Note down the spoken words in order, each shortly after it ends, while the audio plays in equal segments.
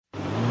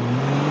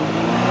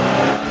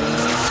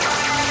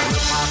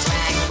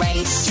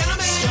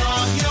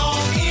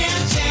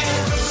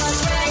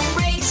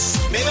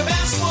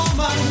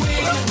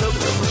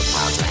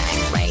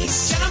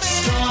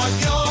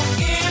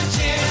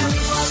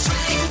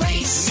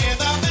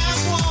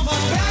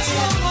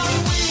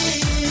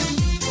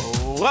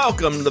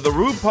Welcome to the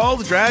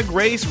RuPaul's Drag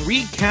Race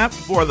recap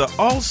for the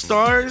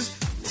All-Stars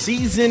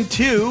Season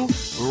 2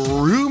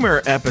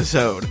 Rumor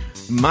episode.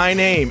 My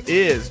name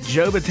is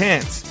Joe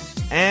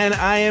Batance, and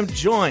I am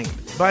joined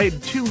by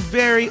two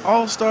very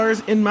All-Stars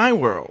in my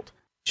world.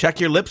 Check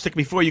your lipstick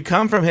before you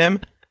come from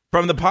him.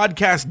 From the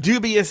podcast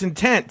Dubious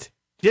Intent,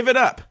 give it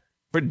up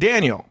for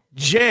Daniel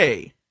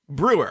J.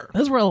 Brewer.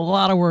 Those were a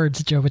lot of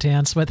words, Joe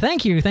Batance, but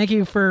thank you. Thank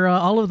you for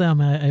all of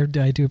them.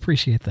 I do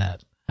appreciate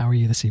that. How are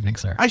you this evening,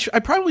 sir? I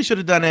probably should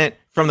have done it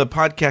from the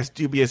podcast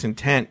Dubious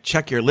Intent.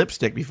 Check your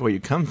lipstick before you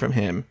come from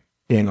him,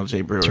 Daniel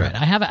J. Brewer. That's right.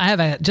 I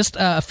have just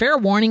a fair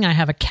warning. I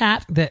have a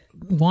cat that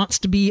wants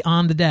to be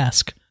on the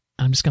desk.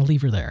 I'm just going to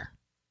leave her there.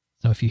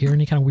 So if you hear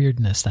any kind of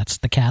weirdness, that's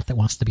the cat that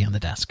wants to be on the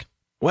desk.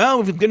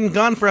 Well, we've been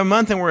gone for a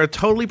month, and we're a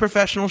totally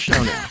professional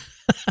show now.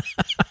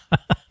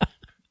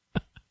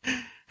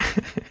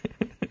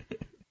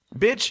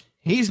 Bitch,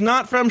 he's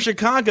not from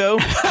Chicago.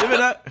 Give it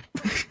up.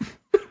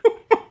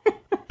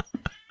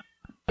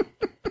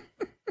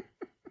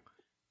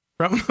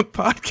 From the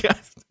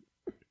podcast.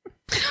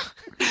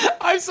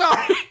 I'm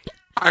sorry.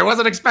 I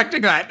wasn't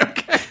expecting that.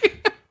 Okay.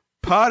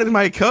 Pod is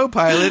my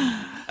co-pilot.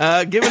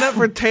 Give it up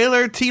for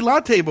Taylor T.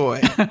 Latte Boy.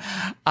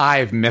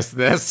 I've missed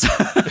this.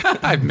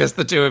 I've missed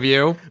the two of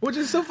you. Which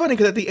is so funny,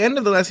 because at the end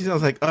of the last season, I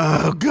was like,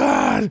 oh,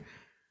 God,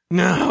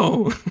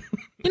 no.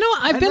 You know,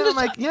 I've been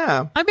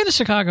to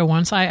Chicago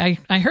once. I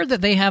heard that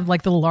they have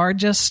like the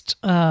largest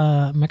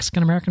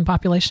Mexican-American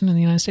population in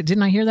the United States.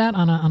 Didn't I hear that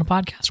on a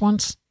podcast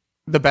once?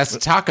 The best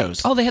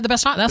tacos. Oh, they had the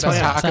best tacos. That's what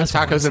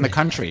tacos in the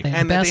country.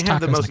 And they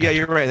have the most,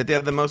 you're right, that they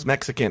have the most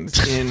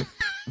Mexicans in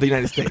the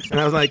United States. And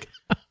I was like,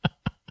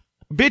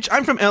 bitch,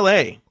 I'm from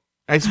L.A.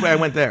 I swear I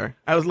went there.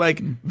 I was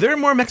like, there are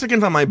more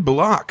Mexicans on my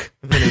block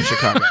than in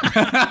Chicago.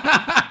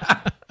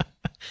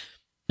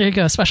 There you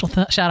go. Special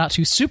shout out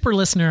to super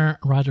listener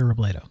Roger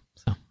Robledo.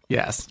 So.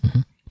 Yes.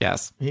 Mm-hmm.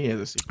 Yes. He is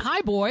a super.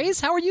 Hi,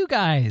 boys. How are you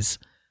guys?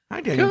 Hi,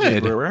 Daniel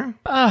J. Brewer.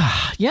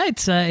 Yeah,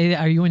 it's.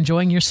 Are you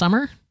enjoying your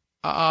summer?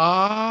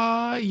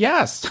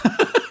 Yes.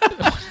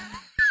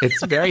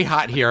 It's very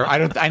hot here.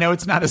 I know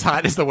it's not as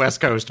hot as the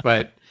West Coast,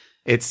 but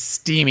it's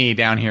steamy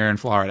down here in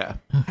Florida.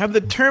 Have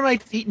the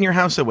termites eaten your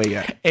house away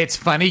yet? It's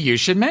funny you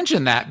should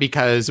mention that,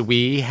 because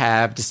we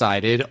have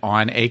decided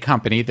on a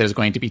company that is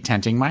going to be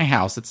tenting my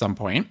house at some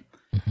point.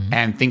 Mm-hmm.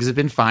 And things have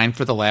been fine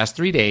for the last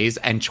 3 days.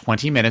 And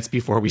 20 minutes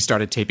before we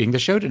started taping the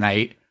show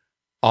tonight,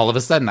 all of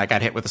a sudden I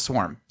got hit with a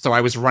swarm. So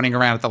I was running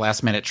around at the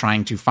last minute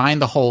trying to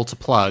find the hole to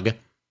plug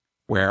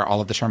where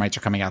all of the termites are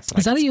coming out. So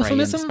is that a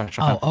euphemism?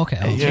 Oh,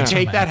 okay. You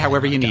take that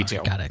however you need to.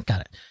 Got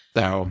it.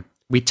 So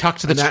we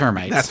tucked the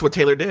termites. That's what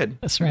Taylor did.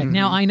 That's right. Mm-hmm.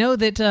 Now, I know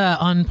that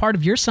on part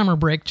of your summer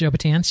break, Joe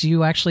Batance,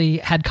 you actually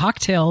had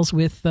cocktails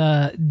with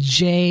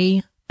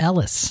Jay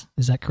Ellis.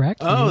 Is that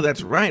correct? Oh,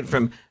 that's right.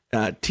 From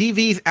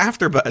TV's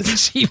AfterBuzz.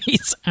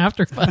 TV's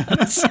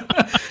AfterBuzz.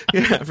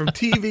 Yeah, from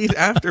TV's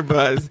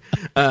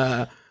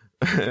AfterBuzz.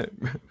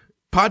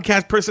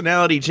 Podcast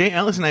personality Jay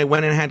Ellis and I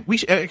went and had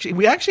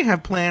we actually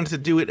have plans to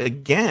do it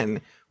again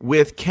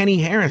with Kenny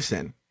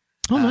Harrison.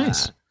 Oh,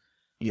 nice.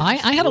 Yes.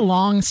 I had a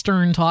long,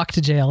 stern talk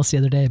to Jay Ellis the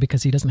other day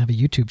because he doesn't have a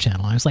YouTube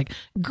channel. I was like,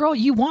 girl,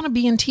 you want to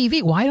be in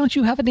TV. Why don't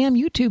you have a damn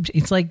YouTube?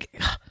 It's like,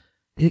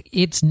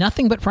 it's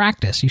nothing but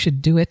practice. You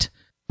should do it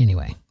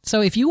anyway.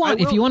 So if you want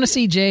to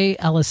see Jay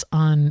Ellis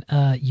on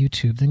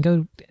YouTube, then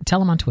go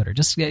tell him on Twitter.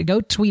 Just go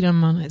tweet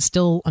him on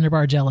Still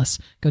Underbar Jealous.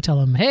 Go tell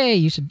him, hey,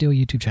 you should do a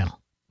YouTube channel.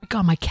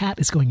 God, my cat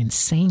is going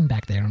insane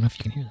back there. I don't know if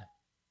you can hear that.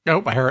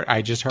 Nope,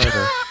 I just heard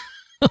her.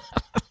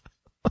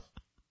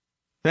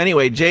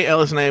 Anyway, Jay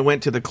Ellis and I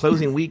went to the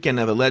closing weekend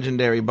of a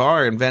legendary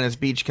bar in Venice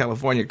Beach,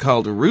 California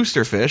called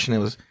Roosterfish, and it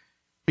was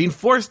being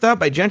forced up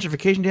by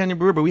gentrification, Daniel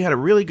Brewer, but we had a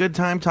really good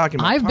time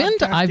talking about I've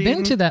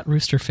been to that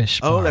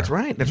Roosterfish bar. Oh, that's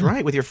right. That's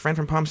right, with your friend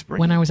from Palm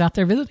Springs. When I was out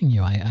there visiting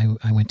you,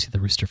 I went to the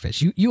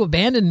Roosterfish. You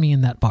abandoned me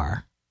in that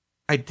bar.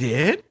 I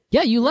did?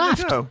 Yeah, you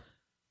left.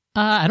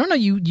 I don't know.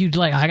 You'd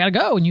like, I gotta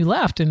go, and you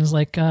left, and it's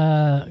like,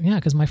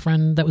 because my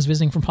friend that was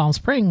visiting from Palm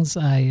Springs,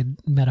 I had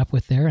met up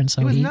with there, and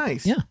so he was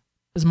nice. Yeah,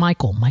 it was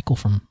Michael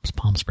from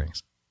Palm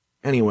Springs.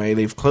 Anyway,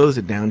 they've closed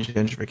it down.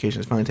 Gentrification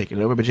is finally taking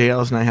it over. But Jay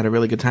Ellis and I had a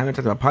really good time. We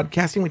talked about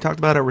podcasting. We talked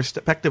about our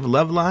respective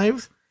love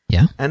lives.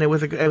 Yeah, and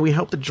we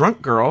helped a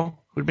drunk girl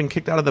who'd been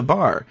kicked out of the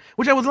bar.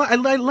 Which I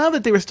love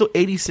that they were still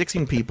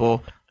 86ing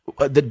people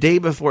the day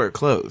before it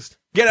closed.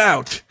 Get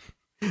out.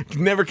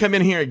 Never come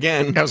in here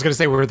again. I was going to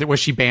say, was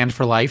she banned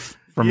for life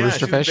from Roosterfish?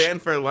 She was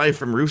banned for life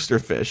from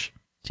Roosterfish.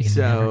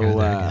 So,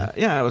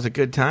 it was a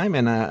good time.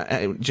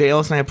 And Jay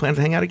Ellis and I have plans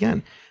to hang out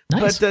again.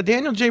 Nice. But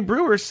Daniel J.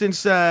 Brewer,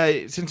 since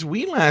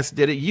we last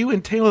did it, you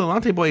and Taylor the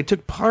Latte Boy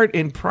took part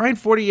in Pride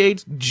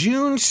 48's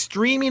June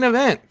streaming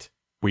event.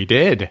 We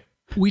did.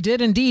 We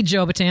did indeed,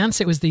 Joe Batance.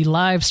 It was the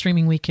live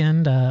streaming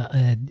weekend.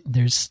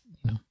 There's...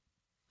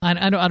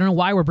 I don't know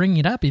why we're bringing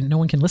it up. No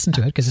one can listen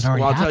to it because it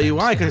already happened. I'll tell you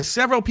why, because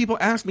several people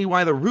asked me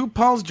why the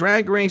RuPaul's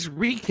Drag Race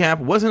recap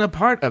wasn't a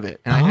part of it.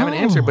 And I have an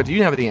answer, but do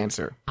you have the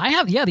answer? I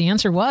have, yeah. The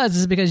answer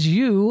is because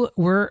you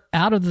were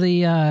out of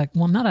the,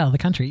 not out of the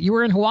country. You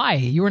were in Hawaii.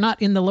 You were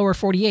not in the lower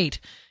 48.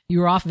 You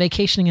were off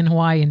vacationing in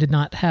Hawaii and did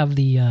not have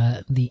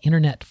the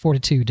internet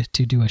fortitude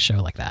to do a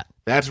show like that.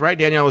 That's right,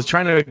 Daniel. I was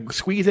trying to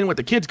squeeze in what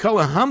the kids call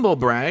a humble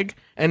brag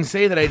and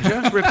say that I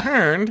just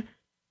returned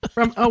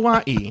from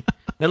Hawaii.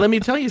 Now, let me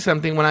tell you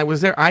something. When I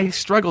was there, I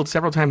struggled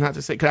several times not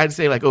to say, because I'd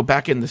say like, oh,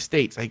 back in the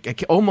States.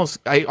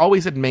 I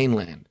always said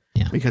mainland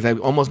because I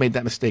almost made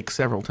that mistake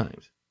several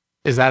times.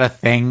 Is that a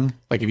thing?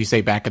 Like if you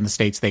say back in the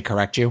States, they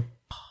correct you?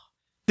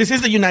 This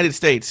is the United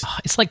States.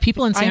 It's like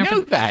people in San I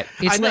know that.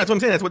 That's what I'm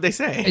saying. That's what they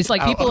say. It's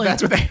like people.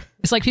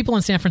 It's like people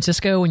in San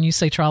Francisco when you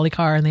say trolley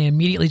car and they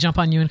immediately jump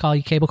on you and call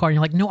you cable car. And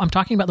you're like, no, I'm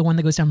talking about the one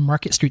that goes down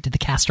Market Street to the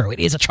Castro. It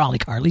is a trolley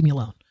car. Leave me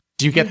alone.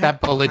 Do you get that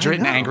belligerent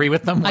and angry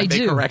with them when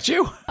they correct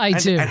you? I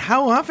do. And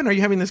how often are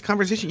you having this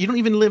conversation? You don't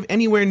even live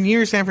anywhere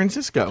near San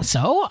Francisco.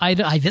 So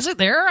I visit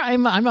there.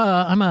 I'm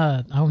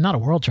not a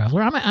world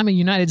traveler. I'm a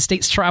United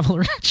States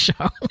traveler. Show.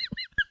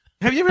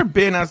 Have you ever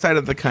been outside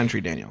of the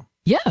country, Daniel?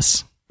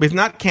 Yes. With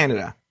not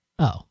Canada.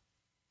 Oh,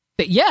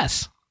 but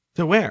yes.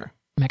 To where?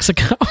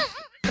 Mexico.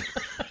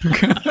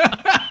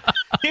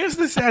 Here's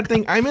the sad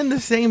thing. I'm in the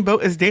same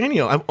boat as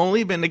Daniel. I've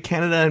only been to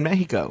Canada and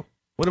Mexico.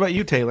 What about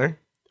you, Taylor?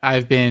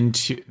 I've been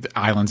to the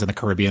islands in the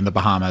Caribbean, the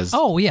Bahamas.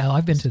 Oh, yeah.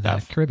 I've been to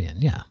the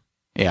Caribbean. Yeah.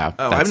 Yeah.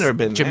 Oh, I've never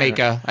been Jamaica.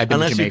 There. I've been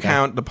Unless to Jamaica. you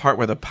count the part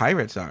where the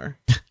pirates are.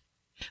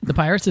 The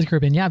Pirates of the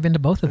Caribbean. Yeah, I've been to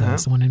both of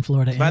those. The one in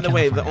Florida. By and the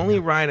way, California. the only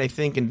ride I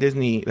think in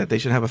Disney that they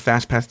should have a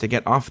fast pass to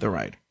get off the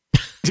ride.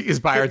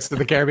 Is Pirates to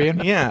the Caribbean?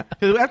 Yeah.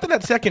 After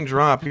that second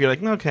drop, you're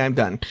like, okay, I'm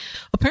done.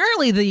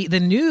 Apparently, the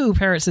new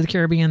Pirates of the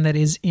Caribbean that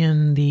is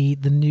in the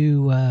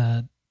new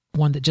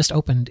one that just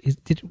opened.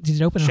 Did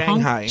it open in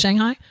Shanghai?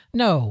 Shanghai?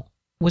 No.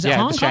 Was it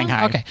Hong Kong?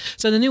 Shanghai. Okay.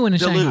 So the new one in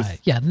Duluth. Shanghai.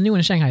 Yeah, the new one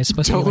in Shanghai is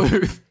supposed to be.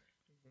 Duluth.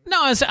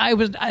 No,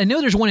 I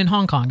know there's one in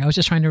Hong Kong. I was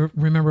just trying to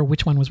remember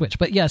which one was which.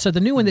 But yeah, so the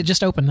new one that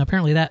just opened,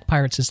 apparently that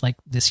Pirates is like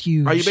this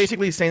huge. Are you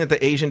basically saying that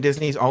the Asian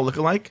Disneys all look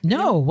alike?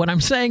 No, what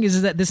I'm saying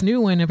is that this new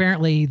one,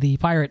 apparently the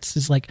Pirates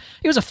is like,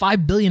 it was a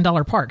 $5 billion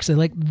park. So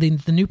like the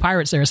new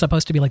Pirates there are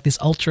supposed to be like this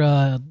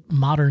ultra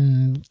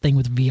modern thing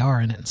with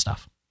VR in it and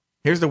stuff.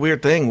 Here's the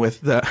weird thing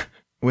with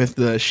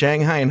the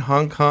Shanghai and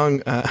Hong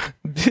Kong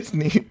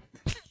Disney.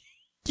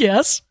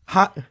 Yes.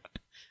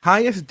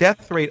 Highest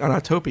death rate on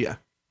Autopia.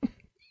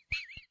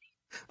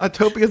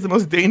 Autopia is the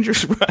most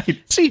dangerous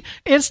ride. See,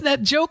 it's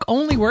that joke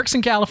only works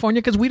in California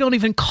because we don't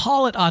even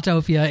call it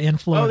Autopia in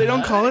Florida. Oh, they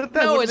don't call it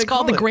that? No, What do it's they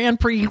called call the it? Grand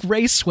Prix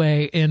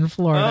Raceway in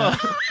Florida.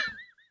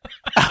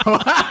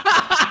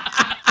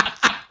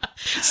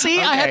 See,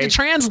 I had to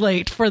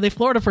translate for the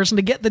Florida person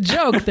to get the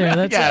joke there.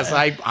 That's Yes,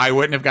 I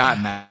wouldn't have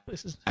gotten that.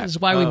 This is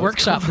why we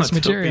workshop this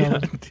material.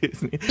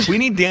 Disney. We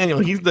need Daniel.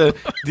 He's the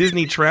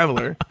Disney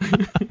traveler.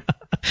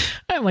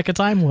 I'm like a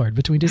time lord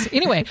between Disney.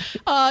 Anyway,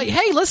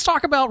 hey, let's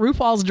talk about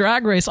RuPaul's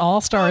Drag Race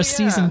All Stars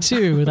Season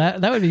 2.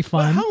 That would be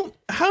fun.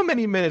 How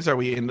many minutes are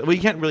we in? We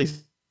can't really.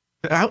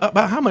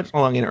 About how much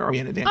long in are we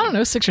in it, Daniel? I don't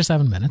know, 6 or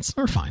 7 minutes.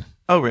 We're fine.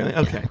 Oh, really?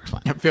 Okay. Yeah, we're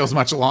fine. It feels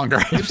much longer.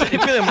 It feels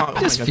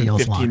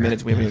 15 longer.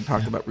 minutes. We haven't even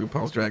talked about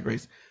RuPaul's Drag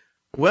Race.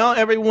 Well,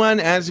 everyone,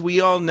 as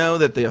we all know,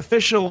 that the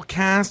official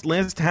cast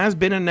list has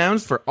been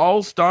announced for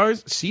All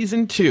Stars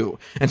Season 2.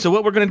 And so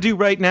what we're going to do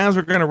right now is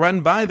we're going to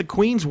run by the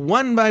queens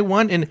one by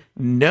one in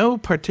no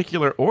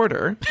particular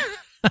order.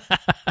 We're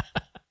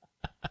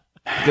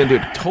going to do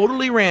it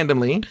totally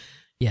randomly,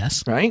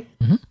 Yes. right?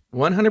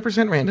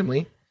 100%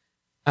 randomly.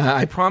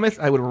 I promised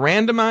I would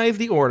randomize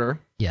the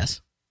order.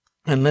 Yes.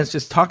 And let's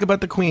just talk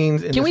about the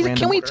queens in Can this we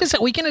random order.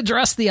 we can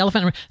address the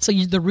elephant? So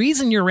the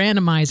reason you're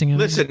randomizing them.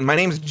 Listen, my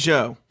name's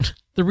Joe.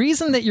 The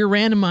reason that you're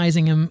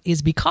randomizing them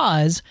is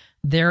because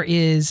there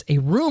is a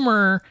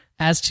rumor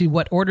as to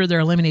what order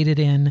they're eliminated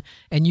in,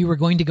 and you were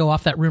going to go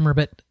off that rumor,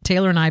 but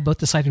Taylor and I both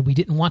decided we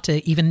didn't want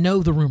to even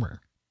know the rumor.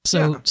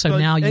 So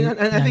now you. And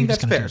I think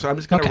that's fair. So I'm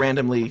just going to Okay.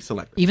 randomly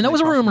select. Even though it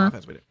was a rumor,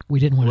 we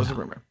didn't It want was to a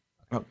know. rumor.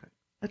 Okay.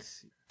 Let's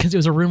see. Because it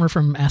was a rumor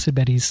from Acid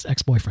Betty's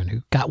ex-boyfriend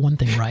who got one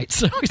thing right,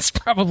 so he's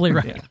probably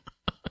right.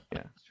 Yeah,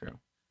 it's true.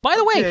 By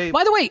the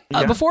way,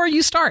 Yeah. before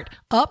you start,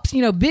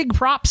 big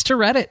props to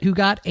Reddit who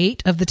got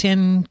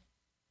 7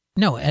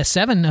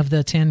 of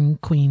the 10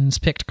 queens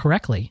picked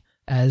correctly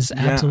as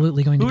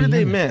absolutely going to Who be. did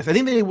they in there. miss? I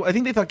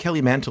think they thought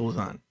Kelly Mantle was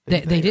on.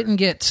 They didn't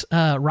get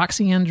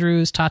Roxy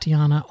Andrews,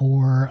 Tatiana,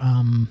 or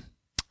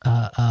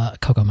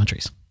Coco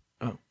Montrese.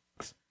 Oh.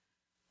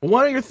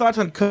 What are your thoughts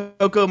on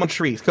Coco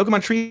Montrese? Coco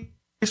Montrese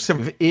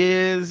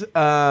is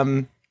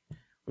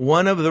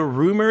one of the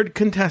rumored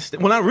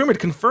contestants. Well, not rumored,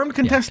 confirmed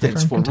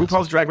contestants confirmed for contestants.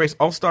 RuPaul's Drag Race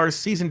All Stars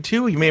Season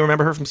 2. You may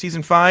remember her from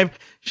Season 5.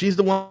 She's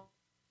the one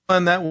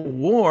that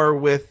wore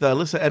with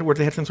Alyssa Edwards.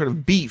 They had some sort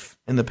of beef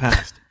in the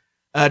past.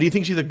 Do you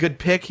think she's a good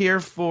pick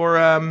here for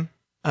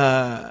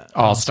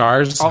All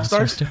Stars. All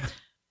Stars?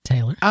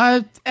 Taylor.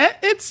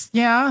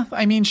 Yeah.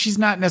 I mean, she's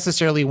not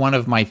necessarily one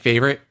of my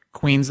favorite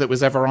queens that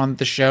was ever on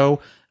the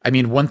show. I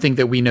mean, one thing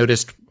that we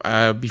noticed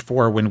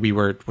before when we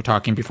were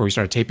talking before we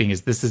started taping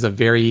is this is a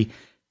very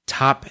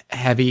top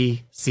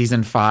heavy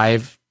Season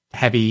 5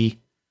 heavy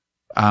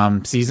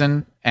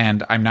season.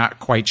 And I'm not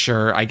quite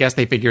sure. I guess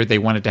they figured they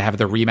wanted to have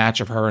the rematch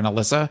of her and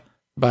Alyssa,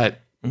 but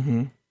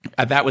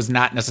That was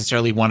not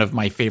necessarily one of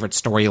my favorite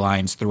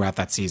storylines throughout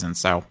that season.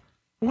 So,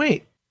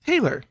 Wait,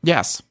 Taylor.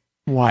 yes.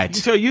 What?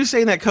 So are you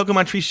saying that Coco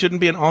Montrese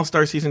shouldn't be an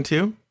All-Star season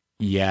 2?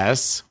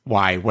 Yes.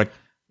 Why? What?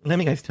 Let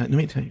me tell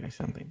you guys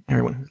something.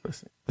 Everyone who's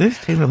listening. This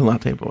is Taylor the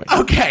Latte Boy.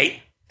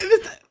 Okay.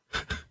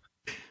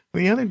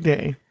 The other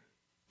day,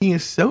 he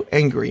is so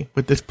angry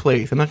with this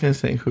place. I'm not going to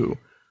say who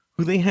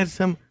they had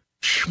some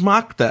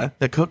schmuckta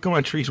that Coco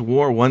Montrese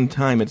wore one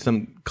time at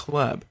some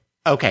club.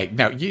 Okay.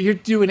 No, you're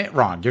doing it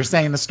wrong. You're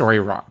saying the story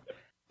wrong.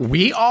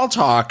 We all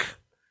talk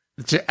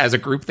as a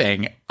group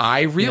thing.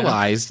 I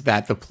realized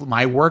that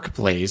my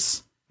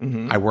workplace,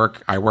 I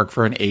work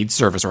for an AIDS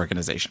service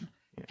organization,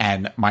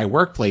 and my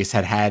workplace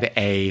had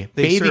a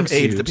They bathing serve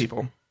AIDS suit. to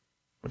people,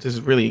 which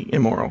is really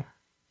immoral.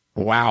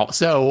 Wow.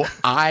 So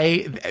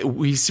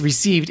we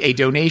received a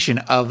donation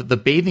of the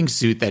bathing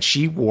suit that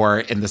she wore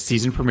in the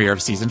season premiere of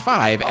season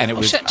 5. And it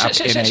was Shit.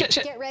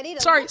 Get ready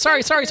to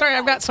Sorry.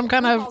 I've got some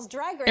kind of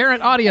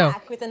errant audio.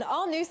 with an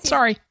all-new season.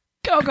 Sorry.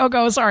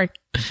 Go. Sorry.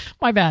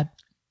 My bad.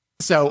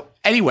 So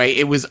anyway,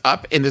 it was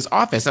up in this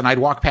office and I'd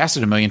walked past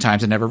it a million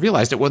times and never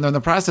realized it when they're in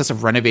the process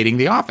of renovating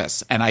the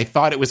office. And I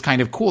thought it was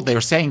kind of cool. They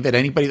were saying that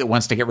anybody that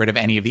wants to get rid of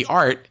any of the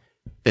art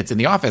that's in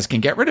the office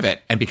can get rid of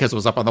it. And because it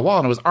was up on the wall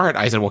and it was art,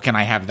 I said, well, can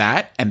I have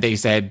that? And they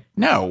said,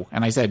 no.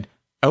 And I said,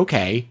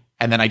 okay.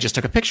 And then I just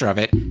took a picture of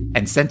it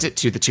and sent it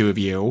to the two of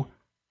you.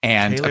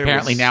 And Taylor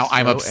apparently was now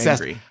I'm so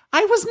obsessed. angry.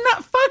 I was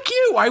not, fuck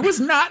you. I was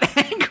not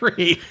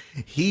angry.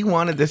 He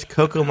wanted this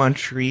Coco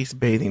Montrese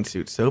bathing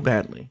suit so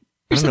badly.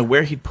 I don't know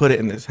where he'd put it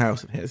in this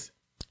house of his.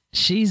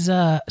 She's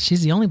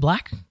the only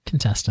black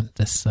contestant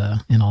this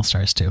in All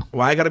Stars 2.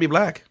 Why I gotta be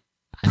black?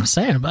 I'm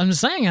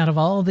saying out of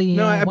all the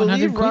No, I 100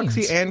 believe queens.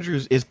 Roxy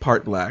Andrews is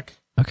part black.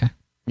 Okay.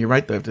 You're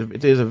right, though.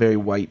 It is a very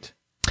white.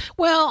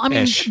 Well, I mean,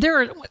 Ish.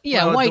 there are,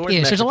 Well, white-ish.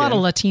 Ador's There's a lot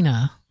of Mexican.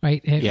 Latina,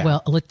 right? Yeah.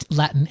 Well,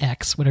 Latin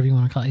X, whatever you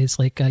want to call it. It's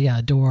like,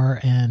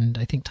 Adore and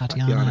I think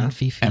Tatiana and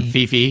Fifi. And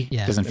Fifi,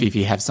 Yeah. doesn't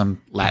Fifi have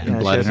some Latin Yeah,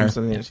 blood in she her? has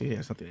something, she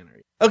has something in her.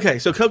 Okay,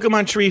 so Coco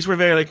Montrese were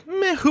very like,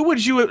 meh, who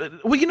would you...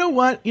 Well, you know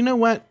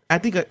what? I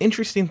think an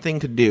interesting thing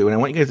to do, and I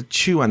want you guys to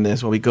chew on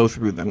this while we go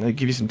through them. I'm going to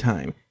give you some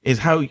time, is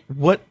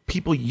what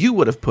people you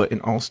would have put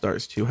in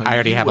All-Stars 2. I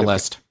already have a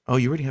list. Oh,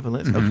 you already have a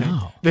list? Mm-hmm. Okay.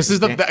 Oh. This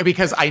is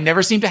because I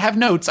never seem to have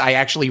notes. I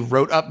actually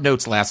wrote up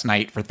notes last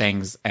night for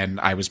things, and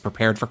I was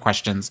prepared for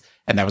questions,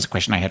 and that was a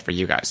question I had for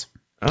you guys.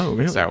 Oh,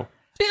 really? So,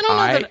 See, I don't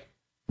know that.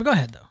 But go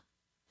ahead,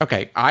 though.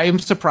 okay, I am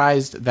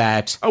surprised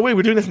that. Oh, wait,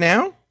 we're doing this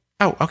now?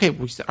 Oh, okay.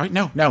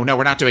 No,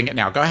 we're not doing it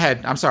now. Go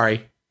ahead. I'm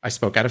sorry. I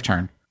spoke out of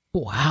turn.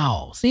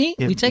 Wow. See,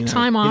 Yeah, we take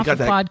time you've off got of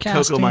that podcasting.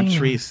 Coco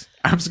Montrese.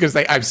 I was going to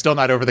say I'm still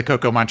not over the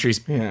Coco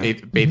Montrese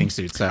Yeah. bathing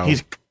suit. So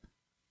He's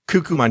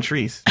Cuckoo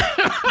Montrese.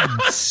 I'm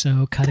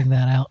so cutting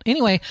that out.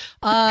 Anyway,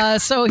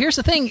 so here's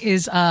the thing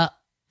is,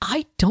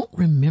 I don't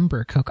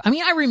remember Coco. I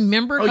mean, I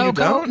remember Oh, Coco. you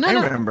don't? No, I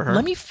no, remember her.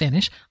 Let me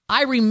finish.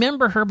 I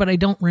remember her, but I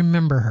don't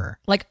remember her.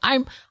 Like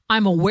I'm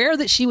aware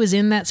that she was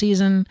in that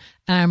season.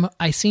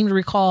 I seem to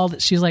recall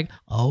that she was like,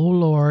 "Oh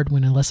Lord,"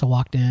 when Alyssa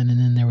walked in, and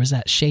then there was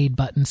that shade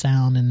button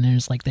sound, and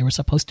there's like there was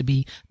supposed to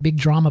be big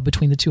drama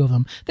between the two of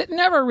them that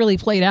never really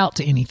played out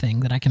to anything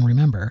that I can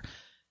remember.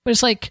 But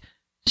it's like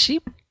she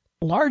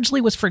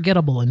largely was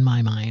forgettable in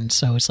my mind.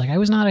 So it's like I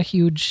was not a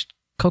huge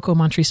Coco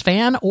Montrese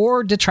fan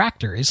or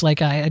detractor. It's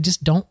like I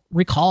just don't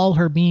recall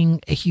her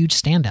being a huge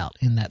standout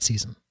in that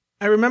season.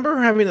 I remember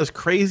her having those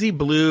crazy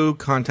blue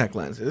contact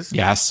lenses.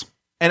 yes.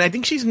 And I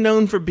think she's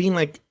known for being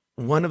like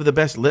one of the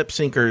best lip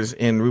syncers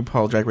in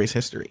RuPaul Drag Race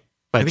history.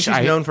 But I think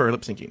she's known for her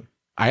lip syncing.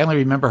 I only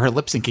remember her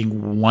lip syncing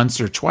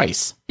once or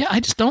twice. Yeah, I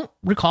just don't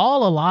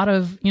recall a lot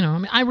of, I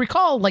mean, I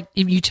recall, like,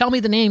 if you tell me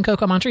the name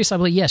Coco Montrese, I'll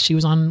be like, yes, she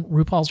was on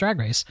RuPaul's Drag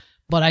Race.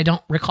 But I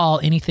don't recall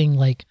anything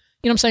like,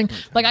 you know what I'm saying?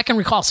 Like, I can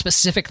recall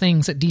specific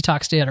things that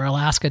Detox did or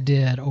Alaska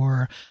did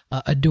or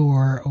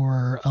Adore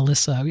or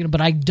Alyssa,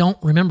 but I don't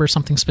remember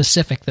something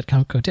specific that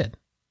Coco did.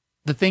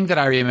 The thing that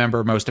I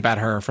remember most about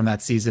her from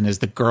that season is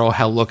the girl,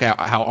 look at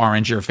how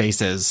orange your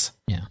face is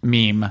Yeah.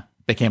 meme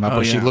that came up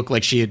where she yeah. looked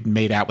like she had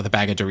made out with a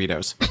bag of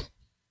Doritos.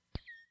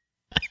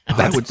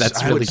 I would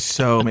really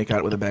so make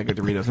out with a bag of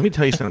Doritos. Let me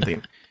tell you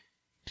something.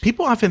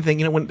 People often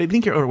think, when they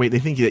think you're overweight, they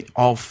think that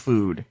all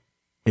food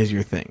is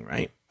your thing,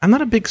 right? I'm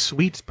not a big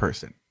sweets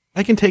person.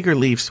 I can take or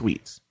leave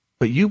sweets.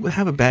 But you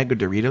have a bag of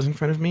Doritos in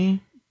front of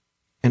me,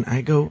 and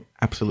I go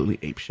absolutely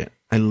apeshit.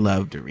 I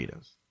love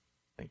Doritos.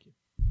 Thank you.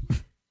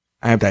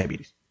 I have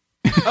diabetes.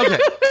 Okay.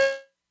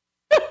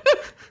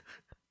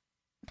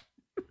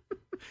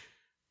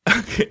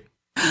 Okay.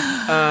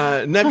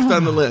 Next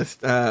on the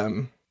list,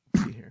 let's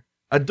see here.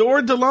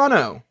 Adore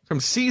Delano from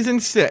season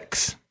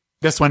 6.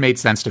 This one made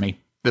sense to me.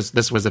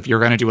 This was, if you're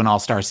going to do an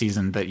all-star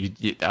season, that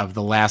you of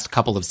the last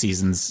couple of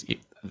seasons,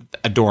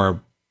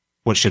 Adore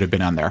what should have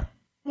been on there.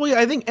 Well, yeah,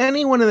 I think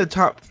anyone in the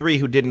top 3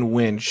 who didn't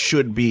win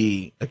should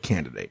be a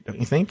candidate, don't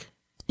you think?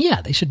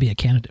 Yeah, they should be a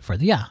candidate for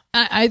it. Yeah,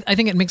 I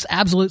think it makes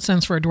absolute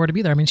sense for Adore to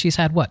be there. I mean, she's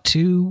had,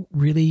 2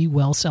 really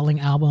well-selling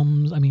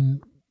albums. I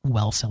mean,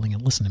 well-selling,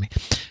 listen to me.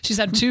 She's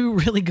had 2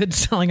 really good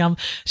selling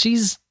albums.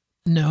 She's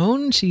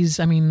known.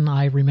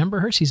 I remember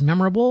her. She's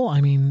memorable.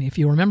 I mean, if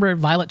you remember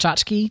Violet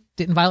Chachki,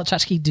 didn't Violet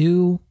Chachki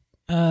do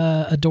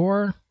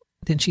Adore?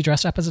 Didn't she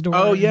dress up as Adore?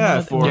 Oh,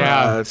 yeah.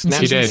 Snatch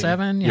she did.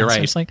 7? Yeah, You're right.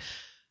 So it's like,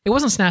 it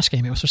wasn't Snatch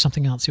Game. It was for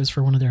something else. It was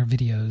for one of their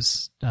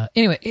videos.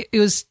 Anyway, it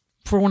was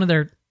for one of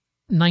their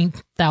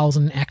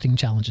 9,000 acting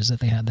challenges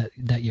that they had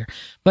that year.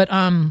 But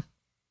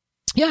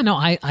yeah, no,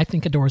 I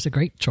think Adore is a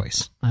great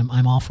choice.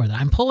 I'm all for that.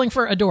 I'm pulling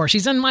for Adore.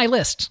 She's in my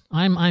list.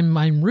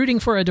 I'm rooting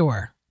for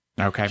Adore.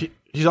 Okay.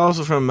 She's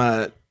also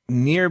from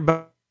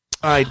nearby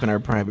in our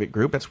private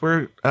group. That's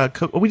where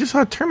we just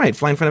saw a termite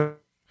fly in front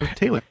of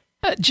Taylor.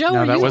 Joe,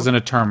 No, that wasn't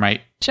a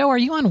termite. Joe, are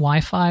you on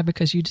Wi-Fi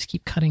because you just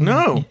keep cutting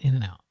No. in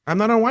and out? I'm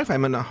not on Wi-Fi.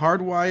 I'm on a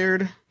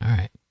hardwired. All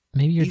right.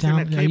 Maybe you're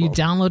Ethernet Are you cable.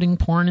 downloading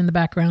porn in the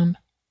background?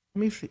 Let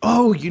me see.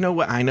 Oh, you know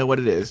what? I know what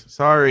it is.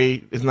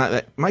 Sorry, it's not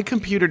that. My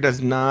computer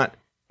does not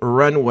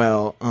run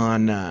well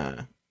on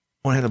when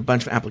I have a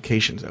bunch of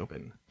applications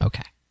open.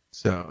 Okay.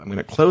 So I'm going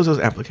to close those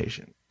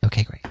applications.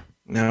 Okay, great.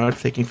 Now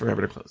it's taking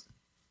forever to close.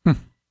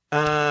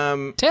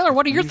 Taylor,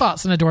 what are your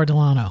thoughts on Adore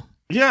Delano?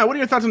 Yeah, what are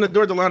your thoughts on the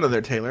Adore Delano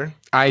there, Taylor?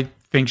 I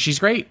think she's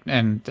great,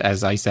 and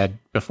as I said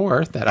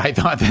before, that I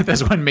thought that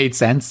this one made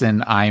sense,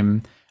 and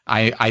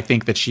I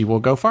think that she will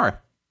go far.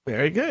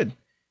 Very good.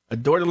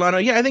 Adore Delano.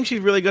 Yeah, I think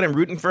she's really good. I'm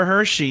rooting for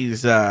her.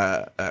 She's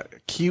a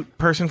cute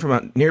person from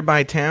a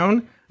nearby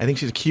town. I think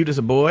she's cute as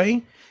a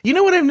boy. You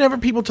know what? I've never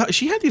people talk.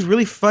 She had these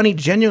really funny,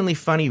 genuinely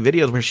funny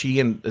videos where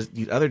she and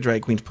these other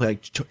drag queens play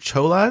like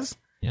cholas.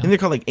 Yeah. I think they're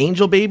called like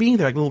Angel Baby.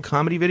 They're like little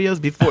comedy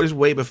videos. It was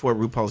way before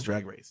RuPaul's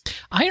Drag Race.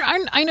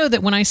 I know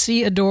that when I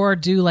see Adore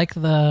do like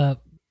the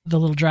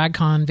little drag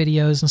con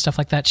videos and stuff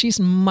like that, she's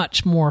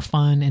much more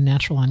fun and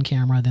natural on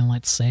camera than,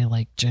 let's say,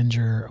 like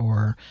Ginger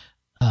or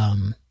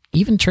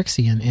even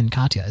Trixie and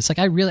Katya. It's like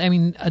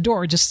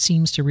Adore just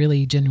seems to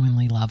really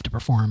genuinely love to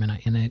perform,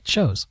 and it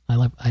shows. I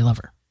love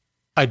her.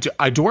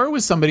 Adore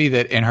was somebody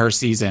that in her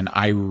season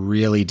I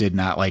really did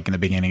not like in the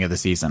beginning of the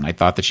season. I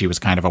thought that she was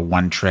kind of a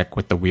one trick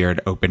with the weird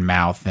open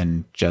mouth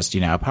and just,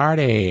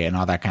 party and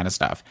all that kind of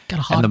stuff.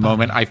 And the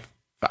moment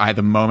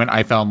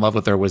I fell in love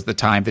with her was the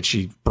time that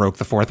she broke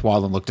the fourth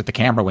wall and looked at the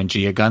camera when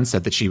Gia Gunn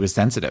said that she was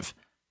sensitive.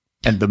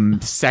 And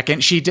the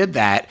second she did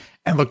that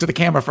and looked at the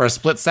camera for a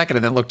split second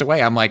and then looked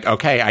away, I'm like,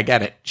 okay, I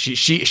get it.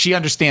 She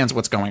understands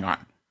what's going on.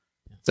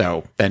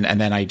 So then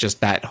I just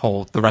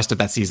the rest of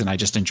that season, I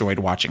just enjoyed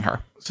watching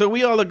her. So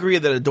we all agree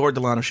that Adore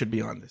Delano should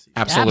be on this season.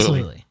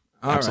 Absolutely.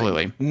 All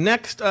Absolutely. Right.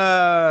 Next,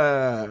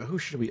 who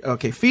should we?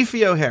 Okay,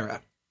 Fifi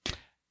O'Hara,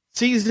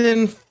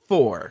 season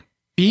 4.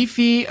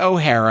 Fifi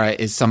O'Hara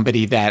is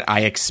somebody that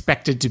I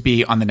expected to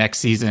be on the next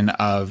season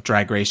of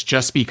Drag Race,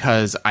 just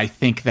because I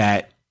think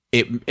that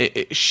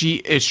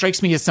it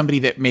strikes me as somebody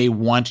that may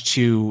want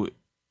to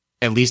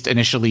at least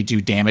initially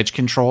do damage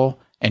control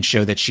and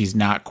show that she's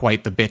not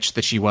quite the bitch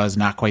that she was,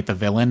 not quite the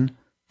villain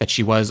that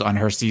she was on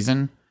her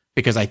season.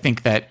 Because I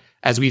think that,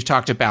 as we've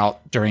talked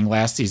about during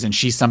last season,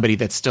 she's somebody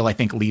that still, I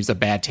think, leaves a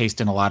bad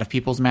taste in a lot of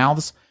people's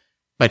mouths.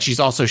 But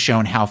she's also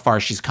shown how far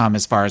she's come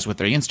as far as with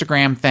her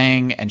Instagram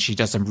thing, and she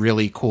does some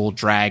really cool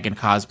drag and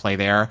cosplay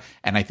there.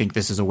 And I think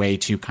this is a way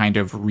to kind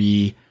of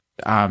refurbish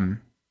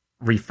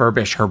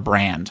her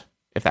brand,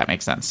 if that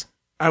makes sense.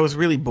 I was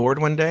really bored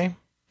one day,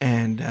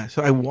 and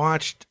so I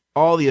watched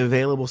all the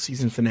available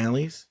season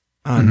finales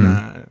on,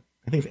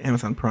 I think it's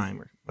Amazon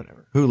Prime or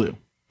whatever, Hulu.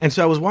 And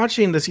so I was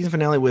watching the season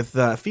finale with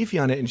Fifi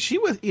on it, and she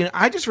was,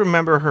 I just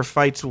remember her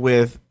fights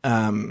with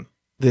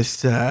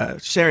this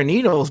Sharon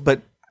Needles,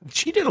 but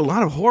she did a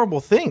lot of horrible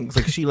things.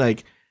 Like she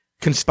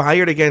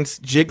conspired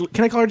against Jiggly.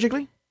 Can I call her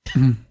Jiggly?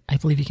 I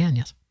believe you can,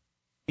 yes.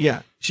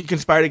 Yeah, she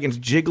conspired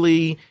against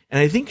Jiggly, and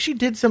I think she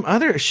did some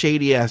other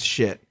shady ass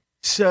shit.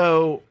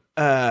 So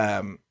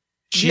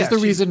she's the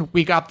reason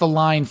we got the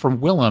line from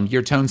Willem.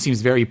 Your tone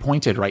seems very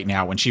pointed right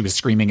now, when she was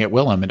screaming at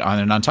Willem on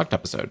an Untucked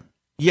episode.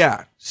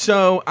 Yeah,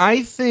 so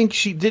I think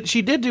she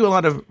did do a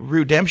lot of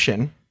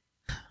redemption.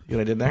 See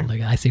what I did there?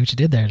 I see what you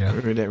did there, Joe.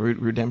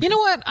 Redemption. You know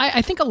what?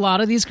 I think a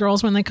lot of these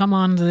girls, when they come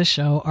on to this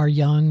show, are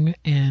young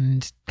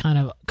and kind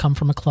of come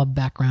from a club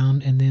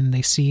background, and then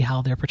they see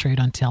how they're portrayed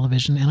on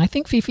television. And I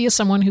think Fifi is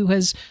someone who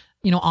has,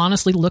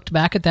 honestly looked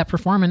back at that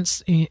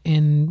performance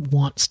and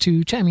wants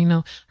to check.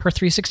 Her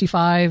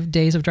 365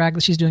 days of drag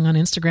that she's doing on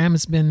Instagram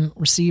has been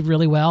received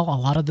really well. A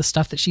lot of the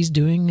stuff that she's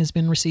doing has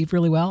been received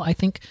really well. I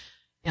think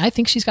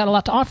she's got a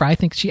lot to offer. I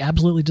think she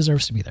absolutely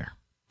deserves to be there.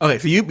 Okay,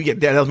 so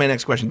that was my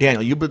next question.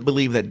 Daniel, you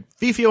believe that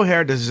Fifi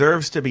O'Hara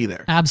deserves to be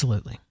there?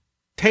 Absolutely.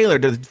 Taylor,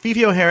 does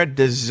Fifi O'Hara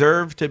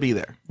deserve to be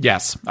there?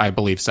 Yes, I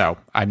believe so.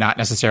 I'm not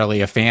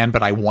necessarily a fan,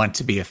 but I want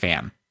to be a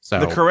fan. So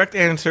the correct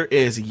answer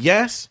is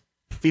yes,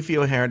 Fifi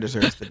O'Hara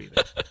deserves to be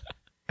there.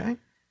 Okay.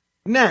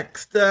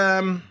 Next,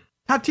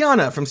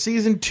 Tatiana from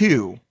season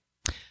 2.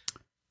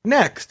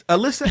 Next,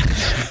 Alyssa.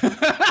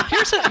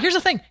 Here's the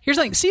thing.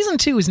 Season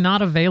 2 is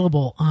not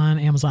available on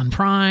Amazon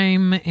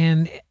Prime,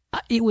 and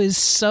it was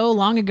so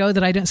long ago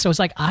that I didn't. So it's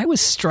like I was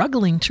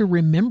struggling to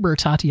remember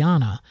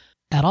Tatiana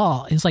at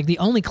all. It's like the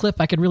only clip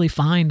I could really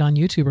find on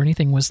YouTube or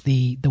anything was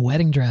the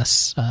wedding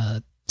dress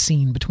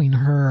scene between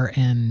her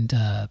and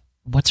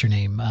what's her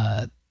name?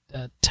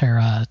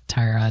 Tyra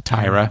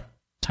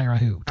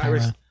who?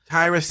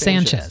 Tyra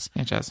Sanchez.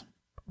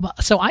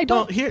 So I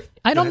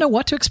don't know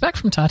what to expect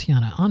from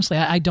Tatiana. Honestly,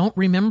 I don't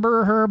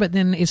remember her, but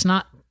then it's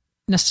not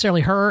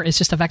necessarily her. It's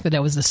just the fact that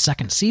it was the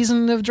second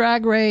season of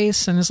Drag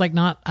Race, and it's like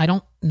I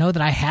don't know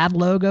that I had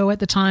Logo at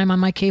the time on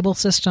my cable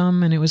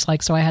system, and it was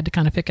like, so I had to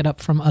kind of pick it up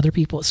from other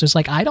people. So it's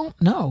like, I don't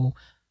know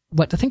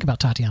what to think about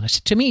Tatiana.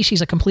 To me,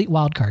 she's a complete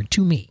wild card.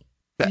 To me.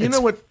 You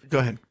know what? Go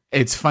ahead.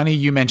 It's funny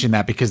you mentioned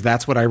that because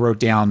that's what I wrote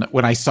down.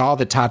 When I saw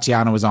that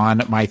Tatiana was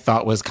on, my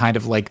thought was kind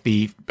of like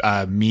the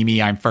Mimi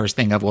I'm first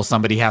thing of, well,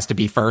 somebody has to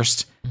be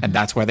first, and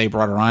that's why they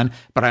brought her on.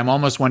 But I'm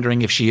almost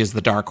wondering if she is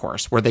the dark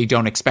horse, where they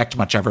don't expect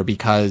much of her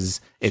because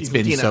it's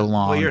been so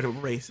long. Well, you're a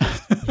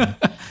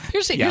racist.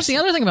 Here's the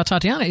other thing about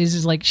Tatiana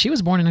is like she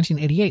was born in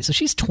 1988, so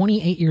she's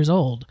 28 years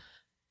old.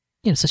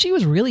 So she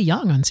was really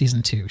young on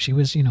season 2. She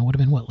was, would have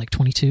been what, like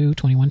 22,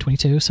 21,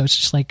 22. So it's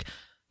just like,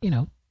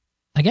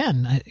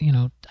 again,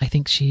 I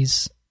think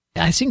she's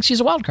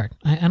a wild card.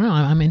 I don't know.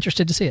 I'm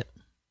interested to see it.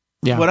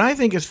 Yeah. What I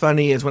think is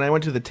funny is when I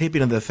went to the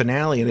taping of the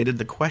finale and they did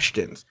the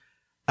questions,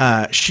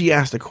 she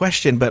asked a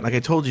question, but like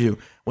I told you,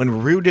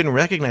 when Rue didn't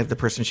recognize the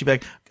person, she'd be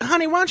like,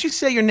 honey, why don't you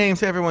say your name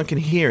so everyone can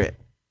hear it?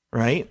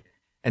 Right?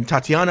 And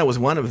Tatiana was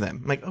one of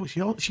them. I'm like, oh,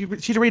 she'd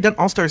already done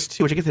All-Stars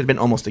 2, which I guess had been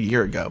almost a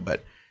year ago,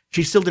 but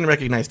she still didn't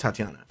recognize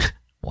Tatiana.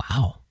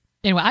 Wow.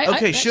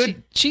 Anyway,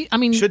 should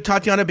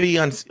Tatiana be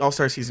on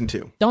All-Star Season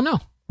 2? Don't know,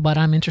 but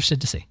I'm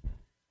interested to see.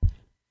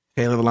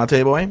 Taylor the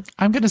Latte Boy?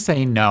 I'm going to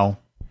say no.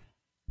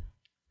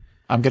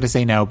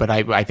 But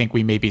I think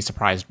we may be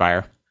surprised by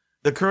her.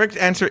 The correct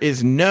answer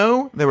is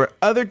no. There were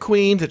other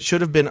queens that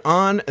should have been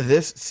on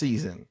this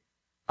season.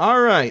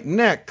 All right,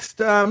 next.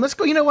 Let's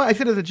go. You know what? I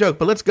said it as a joke,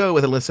 but let's go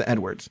with Alyssa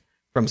Edwards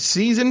from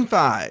Season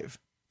 5.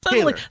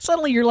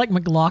 Suddenly you're like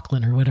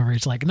McLaughlin or whatever.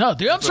 It's like, no,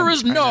 the answer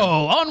is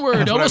no.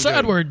 Onward, Alyssa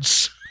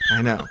Edwards.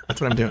 I know. That's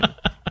what I'm doing.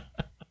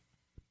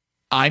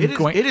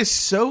 It is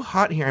so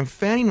hot here. I'm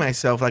fanning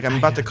myself like I'm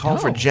about to call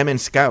for Gem and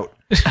Scout.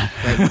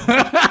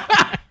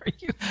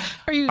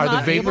 Are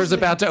the vapors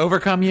about to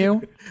overcome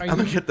you? I'm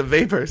going to get the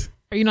vapors.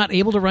 Are you not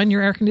able to run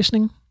your air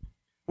conditioning?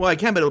 Well, I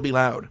can, but it'll be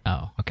loud.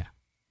 Oh, okay.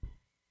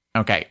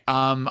 Okay.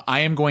 I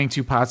am going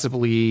to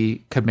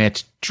possibly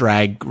commit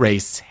Drag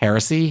Race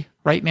heresy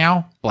right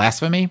now.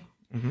 Blasphemy.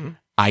 Mm-hmm.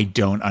 I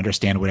don't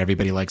understand what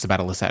everybody likes about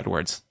Alyssa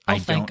Edwards. I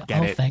don't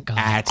get it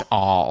at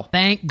all.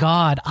 Thank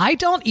God. I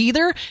don't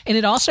either. And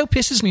it also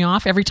pisses me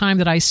off every time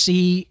that I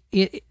see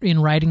it in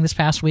writing this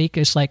past week.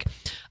 It's like,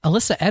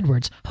 Alyssa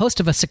Edwards, host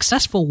of a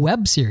successful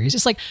web series.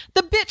 It's like,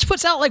 the bitch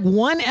puts out like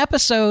one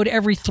episode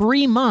every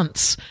 3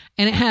 months,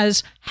 and it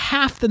has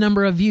half the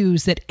number of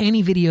views that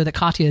any video that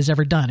Katya has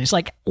ever done. It's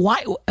like,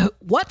 why?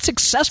 What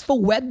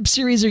successful web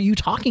series are you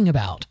talking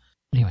about?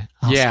 Anyway,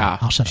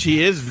 I'll shut up.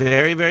 She is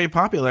very, very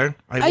popular.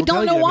 I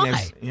don't know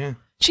why.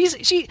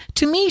 She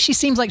to me, she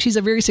seems like she's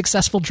a very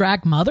successful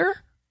drag mother,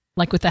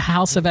 like with the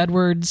House of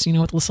Edwards,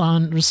 with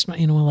Lysandra,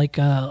 like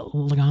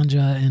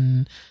Laganja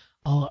and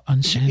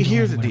Unshangela.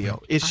 Here's the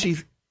deal: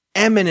 she's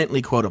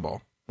eminently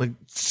quotable. Like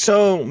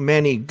so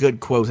many good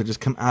quotes that just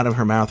come out of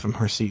her mouth from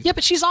her seat. Yeah,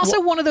 but she's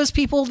also one of those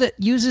people that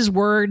uses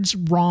words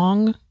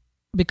wrong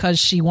because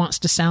she wants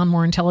to sound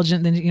more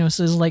intelligent than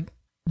says like.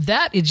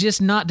 That it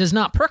just does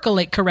not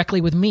percolate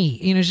correctly with me.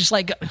 It's just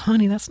like,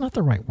 honey, that's not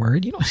the right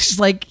word. It's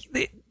like,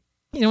 what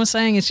I'm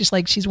saying? It's just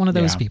like she's one of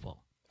those people.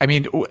 I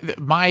mean,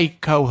 my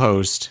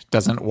co-host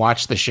doesn't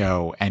watch the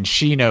show, and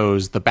she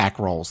knows the back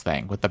rolls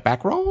thing. With the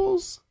back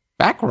rolls.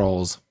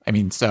 I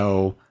mean,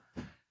 so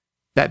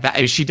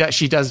that she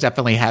does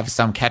definitely have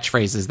some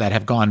catchphrases that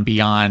have gone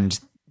beyond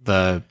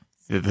the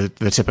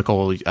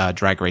typical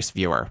Drag Race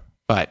viewer.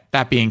 But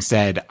that being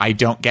said, I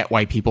don't get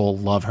why people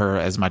love her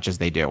as much as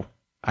they do.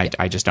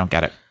 I just don't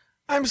get it.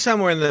 I'm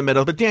somewhere in the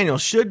middle, but Daniel,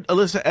 should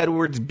Alyssa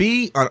Edwards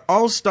be on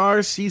All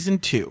Stars Season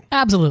 2?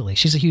 Absolutely.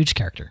 She's a huge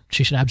character.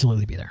 She should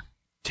absolutely be there.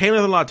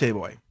 Taylor the Latte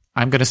Boy.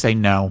 I'm going to say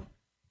no.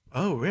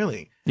 Oh,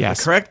 really? Yes.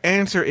 The correct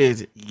answer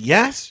is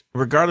yes.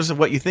 Regardless of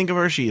what you think of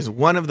her, she is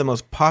one of the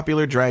most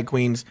popular drag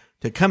queens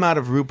to come out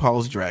of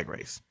RuPaul's Drag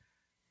Race.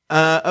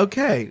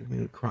 Okay. Let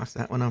me cross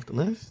that one off the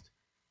list.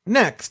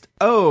 Next.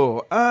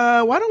 Why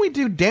don't we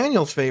do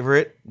Daniel's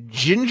favorite,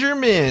 Ginger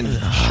Minj?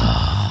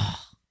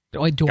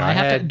 Do I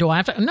have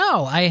to?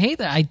 No, I hate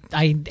that.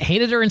 I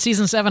hated her in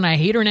season 7. I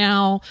hate her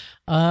now.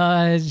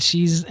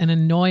 She's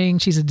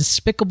a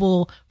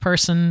despicable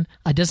person.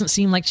 It doesn't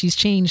seem like she's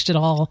changed at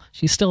all.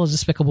 She's still a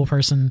despicable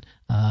person.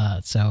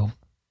 So,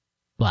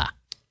 blah.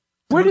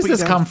 Where does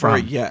this come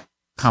from? Yeah.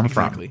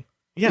 From?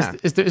 Yeah.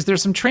 Is there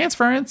some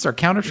transference or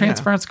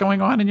counter-transference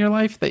going on in your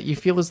life that you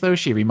feel as though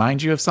she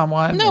reminds you of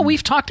someone? No,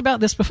 we've talked about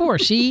this before.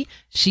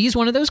 She's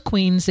one of those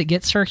queens that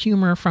gets her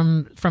humor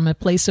from a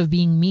place of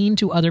being mean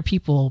to other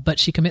people, but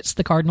she commits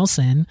the cardinal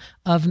sin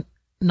of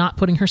not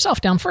putting herself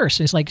down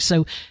first. It's like,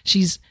 so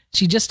she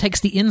just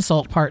takes the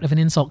insult part of an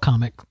insult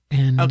comic.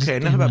 Okay,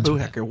 enough about Boo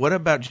Hacker. What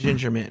about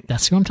Ginger Minj?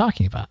 That's who I'm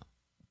talking about.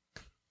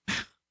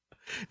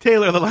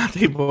 Taylor the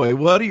Latte Boy,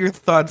 what are your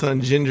thoughts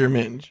on Ginger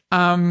Minj?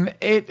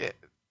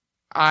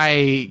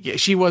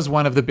 She was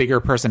one of the bigger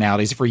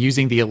personalities. If we're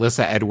using the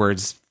Alyssa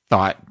Edwards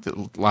thought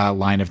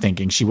line of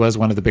thinking, she was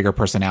one of the bigger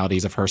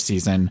personalities of her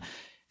season.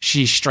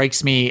 She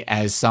strikes me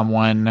as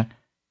someone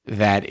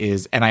that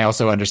is, and I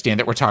also understand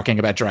that we're talking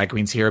about drag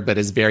queens here, but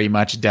is very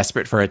much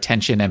desperate for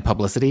attention and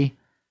publicity,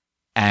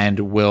 and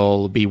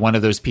will be one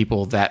of those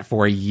people that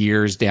for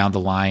years down the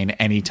line,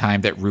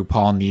 anytime that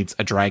RuPaul needs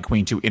a drag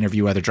queen to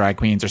interview other drag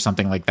queens or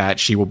something like that,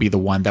 she will be the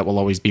one that will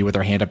always be with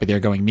her hand up in the air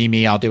going,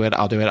 me, I'll do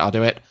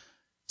it.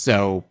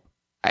 So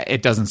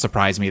it doesn't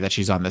surprise me that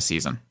she's on this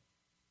season.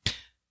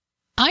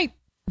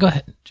 Go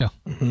ahead, Joe.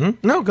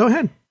 Mm-hmm. No, go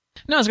ahead.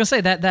 No, I was going to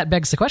say that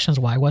begs the questions.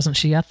 Why wasn't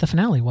she at the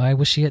finale? Why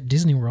was she at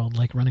Disney World,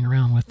 like running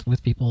around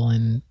with people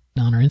and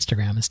on her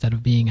Instagram instead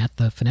of being at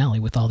the finale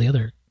with all the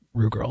other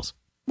Ru girls?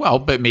 Well,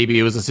 but maybe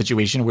it was a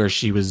situation where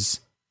she was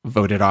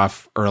voted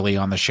off early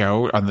on the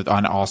show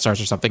on All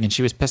Stars or something, and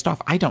she was pissed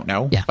off. I don't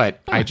know. Yeah.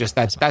 But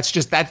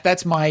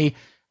that's my,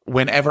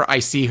 whenever I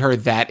see her,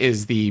 that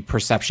is the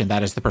perception,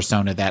 that is the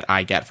persona that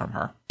I get from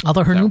her.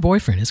 Although her new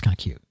boyfriend is kind of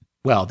cute.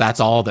 Well, that's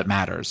all that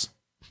matters.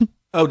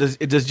 Oh, does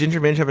Ginger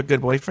Minj have a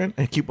good boyfriend?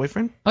 A cute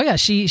boyfriend? Oh yeah,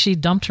 she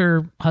dumped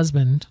her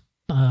husband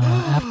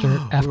after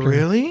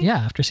Really? Yeah,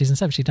 after season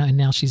 7 she died, and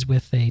now she's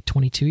with a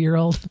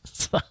 22-year-old.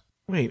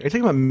 Wait, are you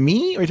talking about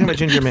me or are you talking about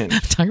Ginger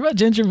Minj? Talking about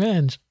Ginger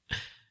Minj.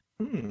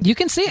 You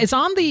can see it's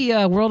on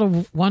the World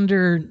of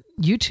Wonder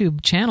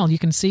YouTube channel. You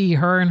can see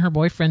her and her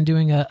boyfriend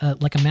doing a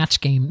match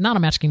game, not a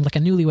match game, like a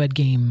newlywed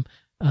game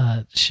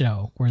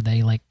show where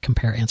they like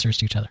compare answers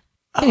to each other.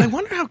 Oh, anyway. I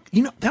wonder how,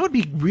 that would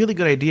be a really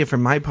good idea for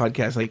my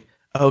podcast. Like,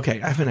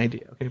 okay, I have an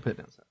idea. Okay, put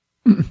it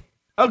down.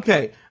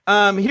 Okay,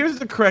 here's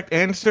the correct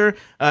answer.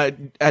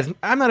 As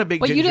I'm not a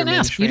big Ginger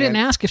Minj fan. You didn't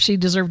ask if she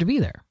deserved to be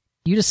there.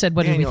 You just said,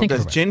 what did we think of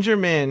her? Does Ginger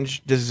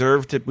Minj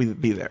deserve to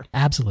be there?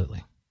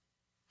 Absolutely.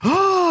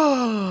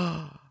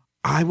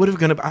 I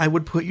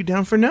would put you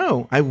down for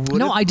no.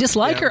 I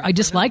dislike her. I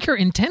dislike her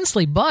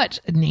intensely,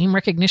 but name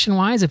recognition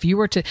wise, if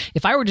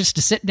I were just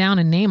to sit down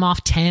and name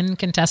off 10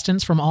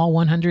 contestants from all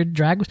 100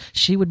 drag,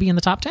 she would be in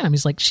the top 10.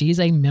 She's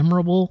a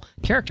memorable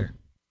character.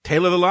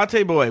 Taylor the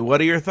Latte Boy,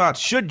 what are your thoughts?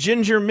 Should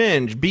Ginger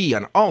Minj be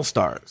on All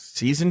Stars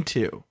Season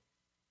 2?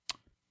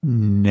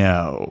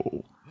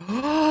 No.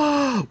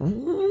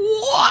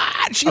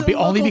 What? She's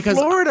only because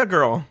Florida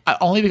girl.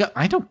 Only because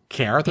I don't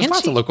care. There's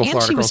lots of local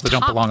Florida girls that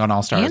don't belong on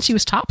All Stars. And she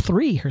was top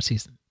 3 her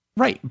season.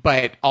 Right.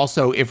 But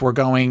also, if we're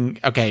going,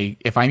 okay,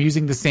 if I'm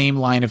using the same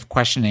line of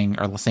questioning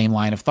or the same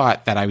line of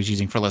thought that I was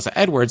using for Alyssa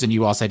Edwards, and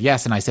you all said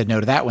yes, and I said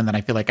no to that one, then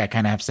I feel like I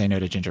kind of have to say no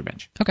to Ginger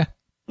Minj. Okay.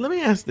 Let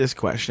me ask this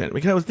question,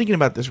 because I was thinking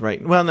about this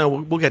right. Well, no,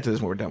 we'll get to this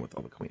when we're done with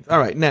all the queens. All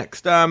right,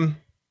 next.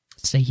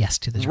 Say yes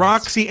to this.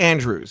 Roxy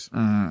Andrews.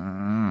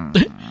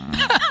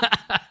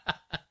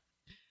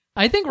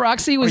 I think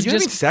Roxy was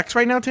having sex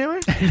right now, Taylor?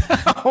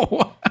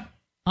 No.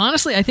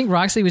 Honestly, I think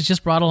Roxy was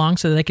just brought along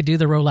so that they could do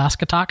the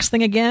Rolaska Talks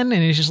thing again,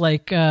 and it's just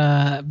like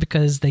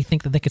because they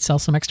think that they could sell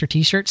some extra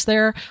T-shirts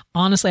there.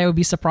 Honestly, I would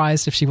be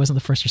surprised if she wasn't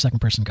the first or second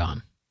person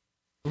gone.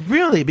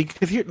 Really?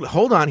 Because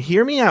hold on,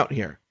 hear me out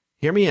here.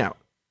 Hear me out.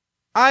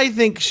 I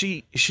think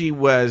she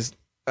was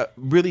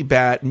really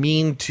bad,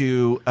 mean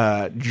to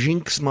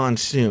Jinx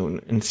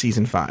Monsoon in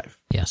season 5.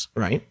 Yes,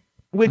 right.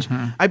 Which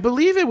I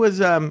believe it was.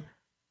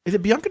 Is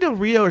it Bianca Del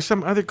Rio or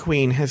some other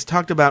queen has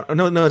talked about? Oh,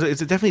 no,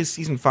 it's definitely a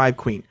season 5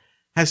 queen.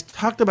 Has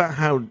talked about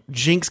how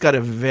Jinx got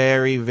a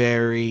very,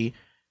 very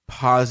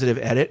positive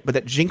edit, but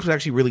that Jinx was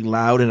actually really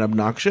loud and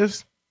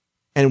obnoxious,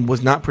 and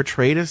was not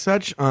portrayed as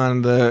such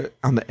on the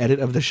edit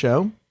of the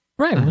show.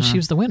 Right. Well, she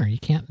was the winner. You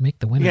can't make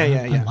the winner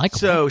unlikable.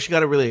 So she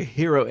got a really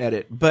hero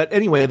edit. But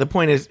anyway, the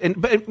point is,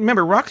 but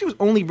remember, Roxy was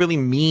only really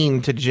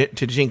mean to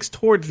Jinx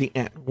towards the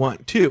end.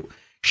 1, 2.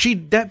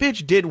 That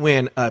bitch did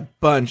win a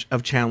bunch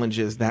of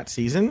challenges that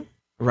season,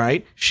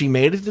 right? She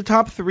made it to the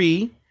top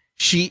 3.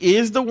 She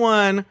is the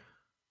one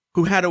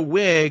who had a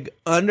wig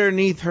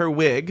underneath her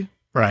wig.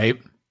 Right.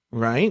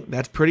 Right?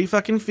 That's pretty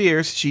fucking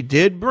fierce. She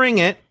did bring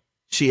it.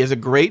 She is a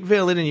great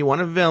villain, and you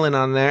want a villain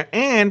on there.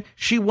 And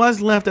she was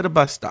left at a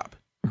bus stop.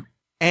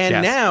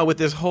 And now with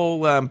this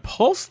whole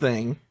Pulse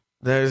thing,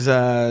 there's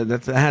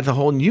that adds a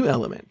whole new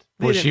element.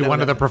 Was she one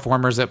of the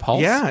performers at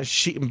Pulse? Yeah,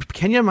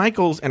 Kenya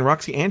Michaels and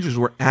Roxy Andrews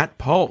were at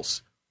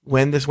Pulse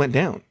when this went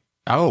down.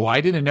 Oh,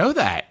 I didn't know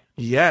that.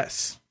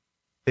 Yes.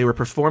 They were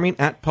performing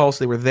at Pulse.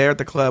 They were there at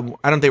the club.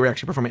 I don't think they were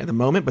actually performing at the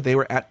moment, but they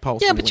were at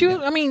Pulse. Yeah,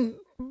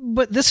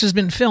 but this has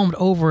been filmed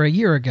over a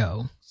year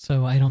ago,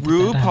 so I don't think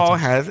RuPaul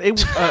has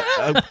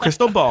a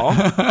crystal ball.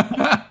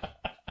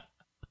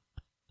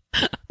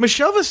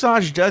 Michelle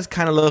Visage does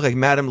kind of look like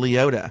Madame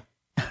Leota.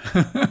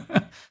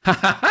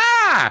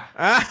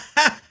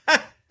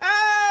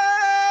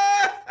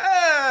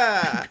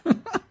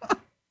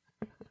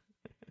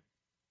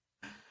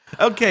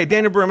 Okay,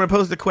 Daniel Brewer, I'm going to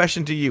pose the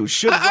question to you.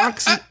 Should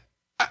Roxy...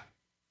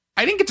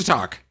 I didn't get to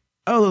talk.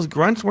 Oh, those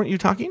grunts, weren't you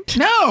talking?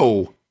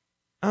 No.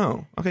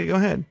 Oh, okay, go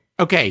ahead.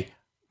 Okay,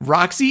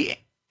 Roxy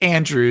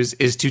Andrews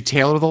is to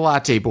Taylor the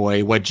Latte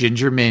Boy what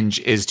Ginger Minj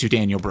is to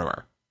Daniel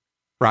Brewer.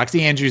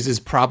 Roxy Andrews is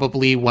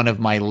probably one of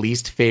my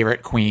least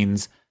favorite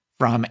queens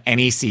from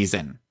any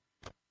season.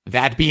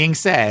 That being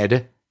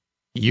said,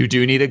 you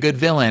do need a good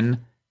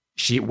villain.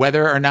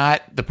 Whether or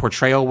not the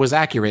portrayal was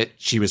accurate,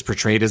 she was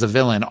portrayed as a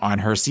villain on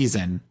her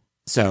season.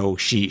 So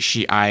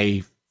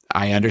I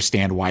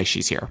understand why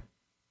she's here.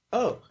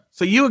 Oh,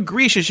 so you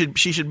agree she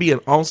should be in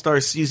All-Star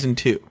Season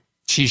 2?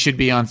 She should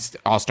be on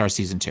All-Star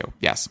Season 2,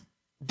 yes.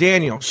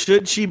 Daniel,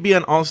 should she be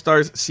on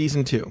All-Stars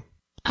Season 2?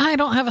 I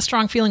don't have a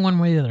strong feeling one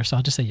way or the other, so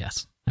I'll just say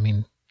yes. I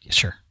mean,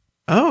 sure.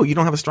 Oh, you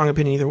don't have a strong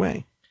opinion either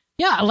way.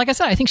 Yeah, like I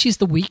said, I think she's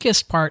the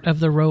weakest part of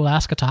the Ro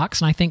Alaska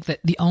talks, and I think that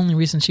the only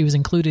reason she was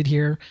included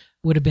here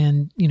would have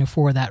been,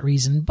 for that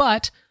reason.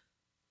 But,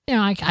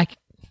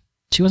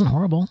 she wasn't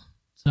horrible.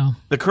 So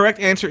the correct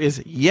answer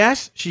is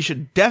yes, she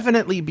should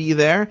definitely be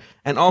there.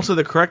 And also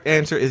the correct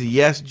answer is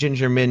yes,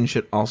 Ginger Min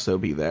should also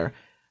be there.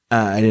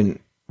 I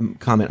didn't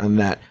comment on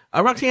that.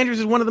 Roxy Andrews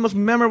is one of the most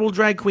memorable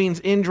drag queens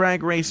in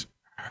Drag Race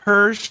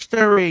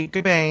history,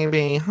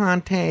 baby,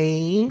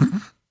 hunty.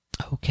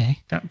 Okay.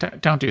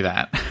 Don't do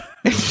that.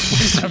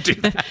 Don't do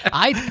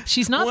that.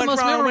 She's not the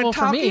most memorable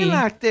for me.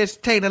 Like this,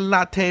 Tater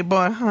Latte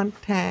boy,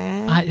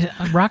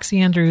 hunty. Roxy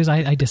Andrews,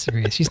 I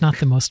disagree. She's not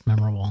the most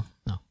memorable.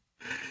 No.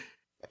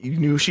 You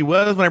knew she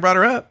was when I brought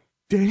her up.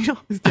 Daniel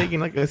is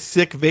taking like a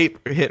sick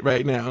vape hit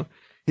right now.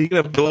 He's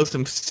going to blow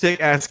some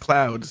sick-ass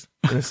clouds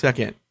in a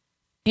second.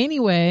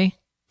 Anyway,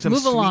 some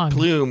move sweet along.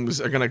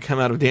 Plumes are going to come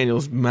out of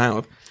Daniel's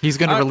mouth. He's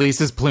going to release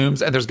his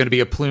plumes, and there's going to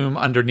be a plume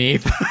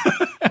underneath.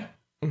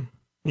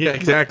 Yeah,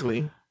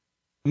 exactly.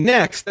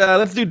 Next,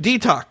 let's do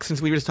Detox, since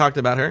we just talked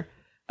about her.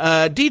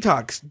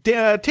 Detox.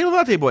 Taylor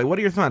Latte Boy, what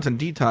are your thoughts on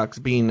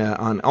Detox being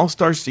on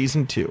All-Star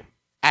Season 2?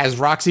 As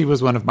Roxy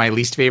was one of my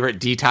least favorite,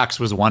 Detox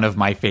was one of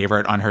my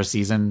favorite on her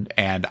season,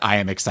 and I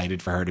am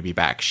excited for her to be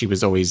back. She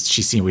always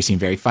seemed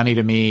very funny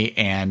to me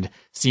and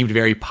seemed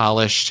very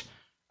polished.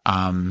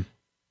 And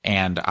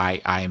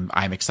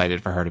I'm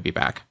excited for her to be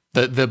back.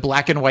 The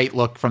black and white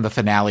look from the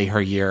finale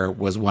her year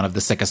was one of the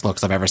sickest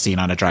looks I've ever seen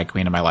on a drag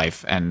queen in my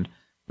life, and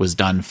was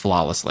done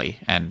flawlessly.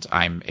 And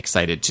I'm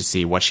excited to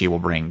see what she will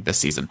bring this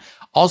season.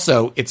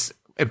 Also, it's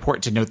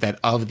important to note that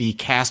of the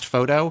cast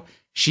photo,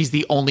 she's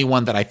the only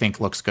one that I think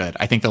looks good.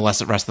 I think the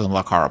rest of them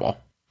look horrible.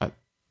 But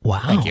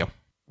wow. Thank you.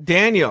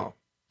 Daniel,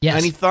 yes.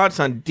 Any thoughts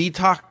on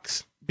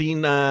Detox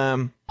being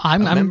cast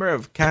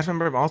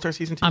member of All-Star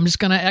Season 2? I'm just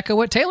going to echo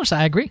what Taylor said.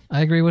 I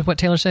agree with what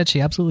Taylor said. She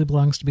absolutely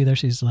belongs to be there.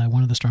 She's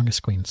one of the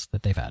strongest queens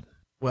that they've had.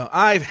 Well,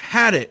 I've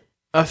had it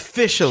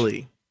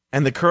officially,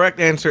 and the correct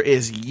answer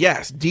is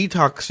yes.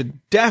 Detox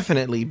should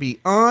definitely be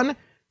on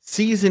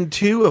Season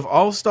 2 of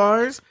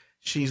All-Stars.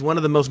 She's one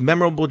of the most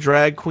memorable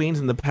drag queens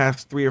in the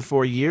past 3 or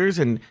 4 years,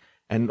 and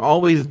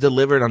always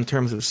delivered on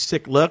terms of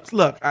sick looks.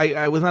 Look,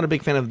 I was not a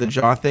big fan of the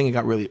jaw thing. It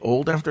got really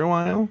old after a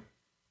while.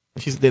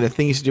 She did a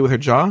thing used to do with her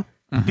jaw.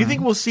 Mm-hmm. Do you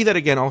think we'll see that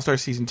again, All-Star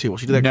Season 2? Will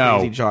she do that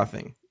crazy jaw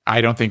thing?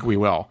 I don't think we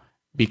will,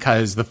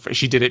 because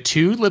she did it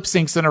 2 lip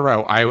syncs in a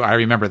row. I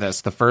remember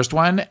this. The first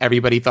one,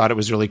 everybody thought it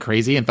was really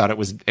crazy and thought it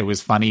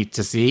was funny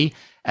to see.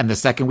 And the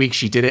second week,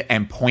 she did it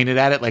and pointed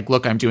at it like,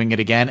 look, I'm doing it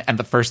again. And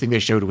the first thing they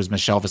showed was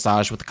Michelle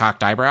Visage with the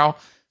cocked eyebrow.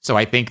 So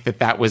I think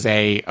that was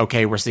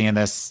okay, we're seeing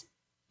this.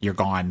 You're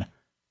gone.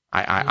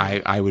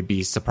 I would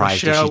be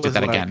surprised if she did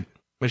that again.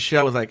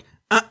 Michelle was like,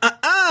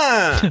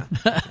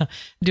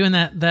 doing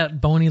that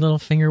bony little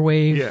finger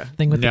wave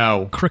thing with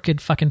the crooked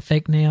fucking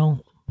fake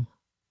nail.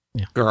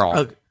 Yeah.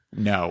 Girl,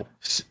 no.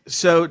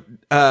 So,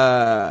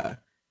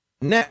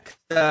 next,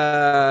 we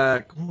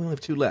only have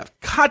 2 left.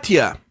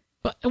 Katya.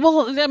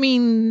 Well, I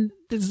mean,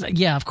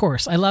 yeah, of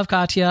course. I love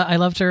Katya. I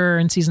loved her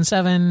in season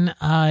 7.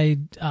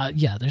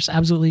 There's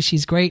absolutely,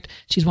 she's great.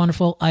 She's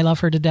wonderful. I love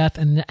her to death,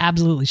 and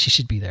absolutely she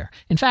should be there.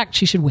 In fact,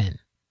 she should win.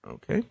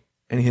 Okay.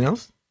 Anything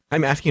else?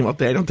 I'm asking about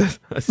that. I don't have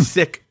a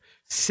sick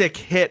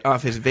hit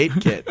off his vape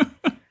kit.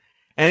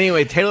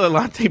 Anyway, Taylor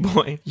Latte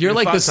Boy. You're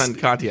like this on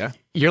Katya.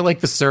 You're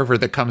like the server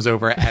that comes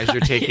over as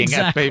you're taking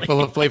exactly. a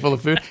plate full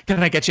of food.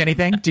 Can I get you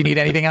anything? Do you need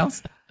anything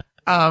else?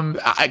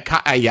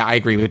 I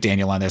agree with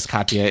Daniel on this.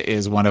 Katya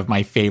is one of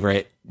my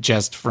favorite,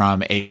 just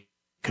from a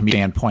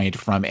comedian standpoint,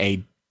 from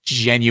a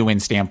genuine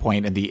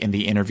standpoint in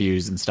the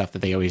interviews and stuff that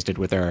they always did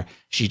with her.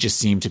 She just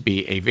seemed to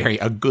be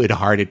a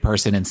good-hearted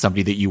person and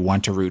somebody that you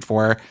want to root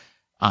for.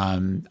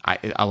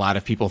 A lot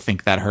of people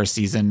think that her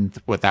season,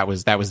 that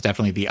was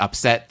definitely the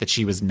upset, that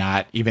she was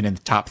not even in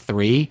the top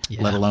 3,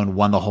 let alone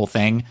won the whole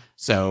thing.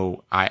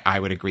 So I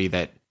would agree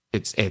that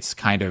it's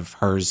kind of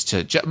hers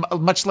to,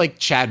 much like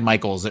Chad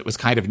Michaels. It was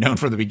kind of known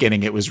from the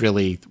beginning. It was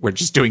really, we're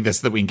just doing this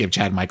so that we can give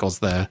Chad Michaels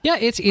the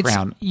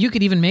crown. You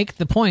could even make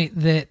the point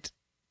that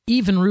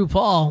even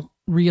RuPaul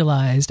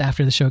realized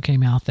after the show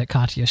came out that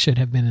Katya should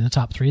have been in the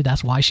top 3.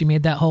 That's why she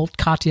made that whole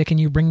 "Katya, can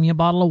you bring me a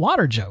bottle of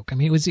water" joke. I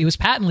mean, it was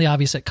patently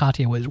obvious that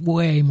Katya was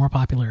way more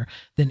popular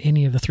than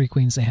any of the 3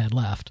 queens they had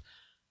left.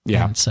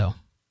 Yeah. And so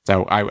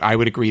I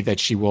would agree that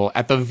she will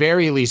at the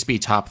very least be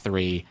top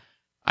 3.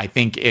 I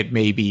think it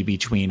may be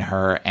between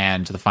her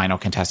and the final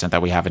contestant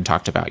that we haven't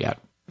talked about yet.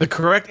 The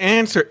correct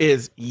answer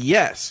is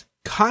yes.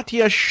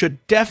 Katya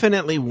should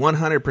definitely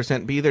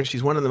 100% be there.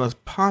 She's one of the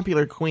most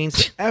popular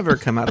queens to ever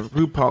come out of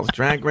RuPaul's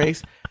Drag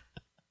Race.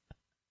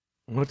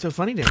 What's so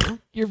funny, Daniel?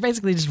 You're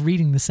basically just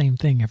reading the same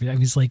thing. I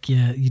was like,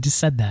 yeah, you just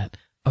said that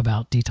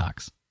about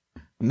Detox.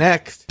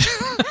 Next,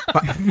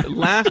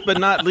 last but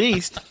not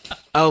least,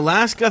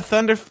 Alaska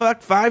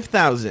Thunderfuck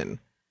 5000.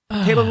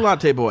 Taylor the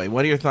Latte Boy,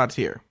 what are your thoughts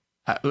here?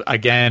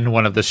 Again,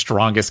 one of the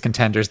strongest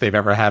contenders they've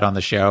ever had on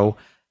the show.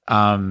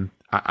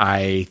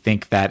 I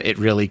think that it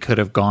really could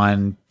have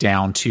gone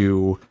down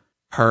to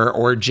her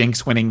or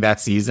Jinx winning that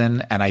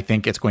season, and I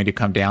think it's going to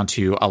come down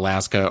to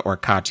Alaska or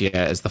Katya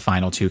as the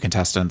final two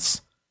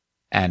contestants.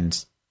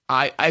 And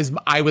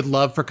I would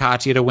love for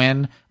Katya to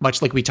win,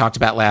 much like we talked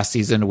about last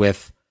season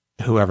with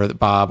whoever,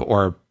 Bob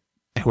or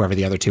whoever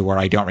the other two were.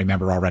 I don't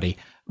remember already.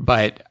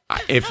 But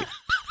if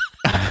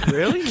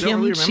really, you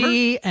don't really remember?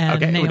 Kimchi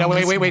and okay, Naomi no,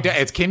 wait. Smalls.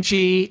 It's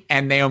Kimchi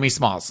and Naomi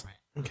Smalls.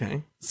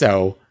 Okay.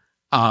 So,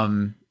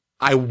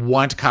 I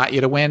want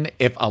Katya to win.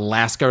 If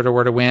Alaska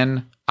were to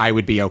win, I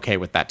would be okay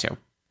with that too.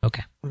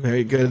 Okay.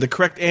 Very good. The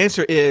correct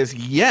answer is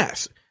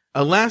yes.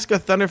 Alaska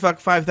Thunderfuck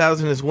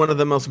 5000 is one of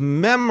the most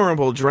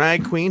memorable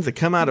drag queens that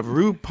come out of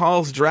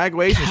RuPaul's Drag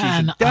Race, and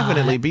she should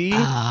definitely be.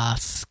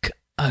 Ask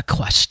a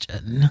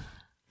question.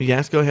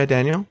 Yes, go ahead,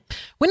 Daniel.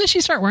 When did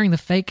she start wearing the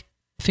fake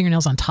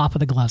fingernails on top of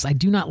the gloves? I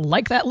do not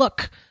like that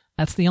look.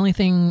 That's the only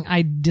thing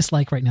I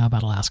dislike right now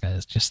about Alaska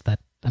is just that.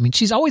 I mean,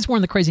 she's always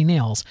worn the crazy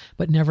nails,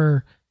 but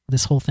never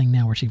this whole thing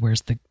now where she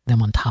wears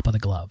them on top of the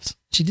gloves.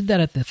 She did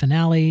that at the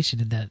finale. She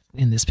did that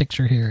in this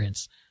picture here.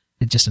 It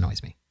just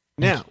annoys me.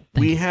 Now,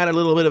 we had a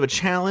little bit of a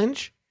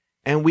challenge,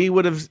 and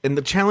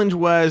the challenge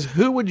was,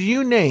 who would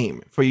you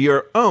name for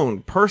your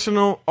own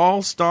personal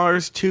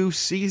All-Stars 2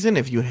 season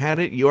if you had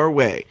it your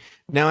way?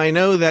 Now, I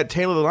know that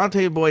Taylor the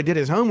Latte Boy did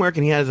his homework,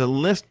 and he has a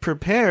list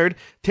prepared.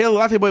 Taylor the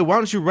Latte Boy, why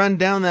don't you run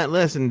down that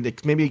list and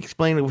maybe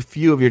explain a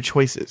few of your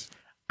choices?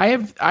 I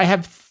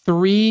have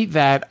three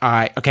that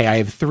I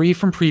have three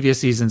from previous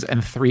seasons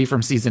and three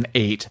from season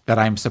 8 that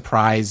I'm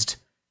surprised.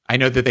 I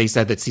know that they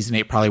said that season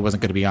 8 probably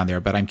wasn't going to be on there,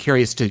 but I'm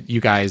curious to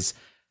you guys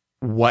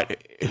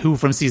who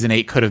from season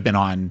 8 could have been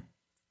on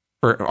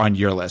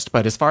your list.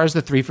 But as far as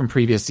the three from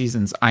previous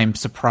seasons, I'm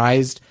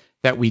surprised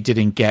that we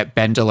didn't get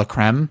Ben de la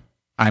Creme.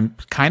 I'm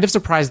kind of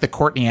surprised that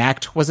Courtney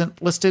Act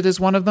wasn't listed as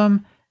one of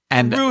them.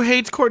 And Rue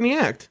hates Courtney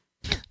Act.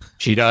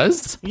 She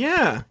does?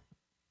 Yeah.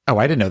 Oh,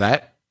 I didn't know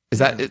that.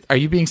 Are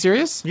you being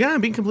serious? Yeah,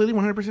 I'm being completely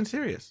 100%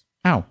 serious.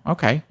 Oh,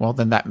 okay. Well,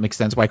 then that makes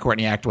sense why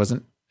Courtney Act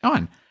wasn't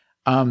on.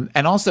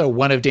 And also,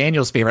 one of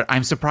Daniel's favorite,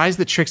 I'm surprised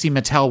that Trixie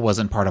Mattel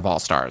wasn't part of All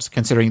Stars,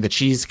 considering that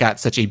she's got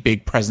such a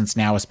big presence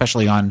now,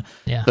 especially on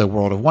the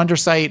World of Wonder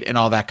site and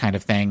all that kind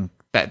of thing.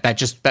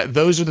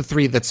 Those are the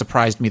three that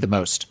surprised me the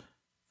most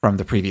from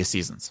the previous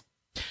seasons.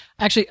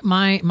 Actually,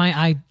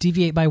 I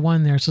deviate by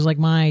one there. So it's like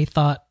my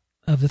thought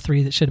of the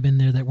three that should have been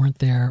there that weren't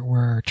there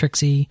were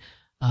Trixie,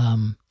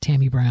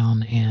 Tammy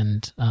Brown,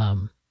 and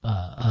Ben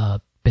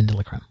de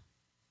la Creme.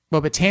 Well,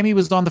 but Tammy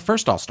was on the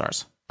first All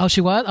Stars. Oh, she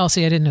was? Oh,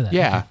 see, I didn't know that.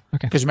 Yeah.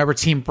 Okay. Because remember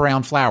Team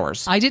Brown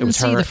Flowers? I didn't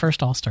see the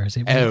first All Stars.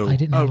 I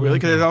didn't know. Oh, really?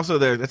 Because it's also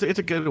there. It's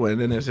a good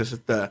one. And there's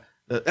just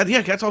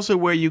that's also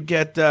where you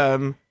get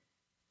well,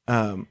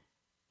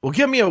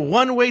 give me a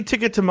one-way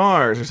ticket to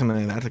Mars or something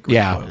like that. That's a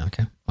great quote.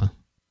 Okay. Well.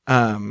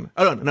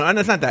 Oh no,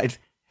 that's not that. It's,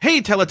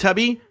 hey,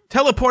 Teletubby,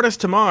 teleport us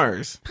to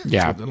Mars.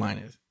 Yeah. That's what the line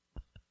is.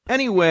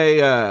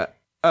 Anyway,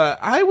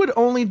 I would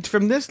only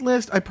from this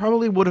list, I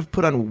probably would have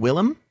put on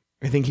Willem.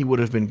 I think he would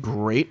have been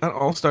great on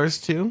All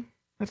Stars 2.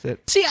 That's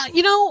it. See,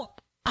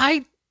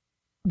 I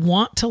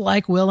want to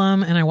like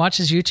Willem, and I watch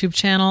his YouTube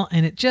channel,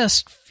 and it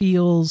just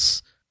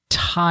feels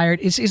tired.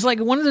 It's like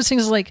one of those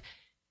things. Like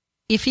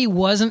if he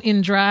wasn't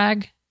in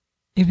drag,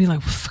 it'd be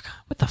like,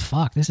 what the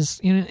fuck? This is.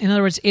 In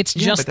other words, it's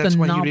just but that's the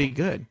why novel. you'd be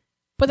good.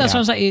 But that's what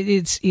I'm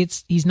saying.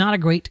 It's he's not a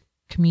great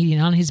comedian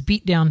on his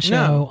beatdown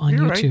show on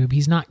YouTube. Right.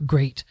 He's not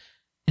great,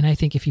 and I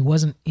think if he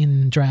wasn't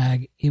in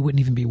drag, it wouldn't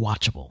even be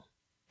watchable.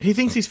 He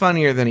thinks he's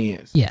funnier than he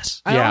is.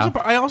 Yes.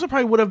 I also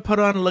probably would have put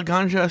on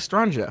Laganja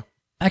Estranja.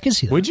 I can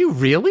see that. Would you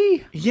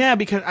really? Yeah,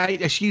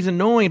 because she's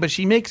annoying, but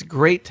she makes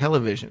great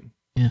television.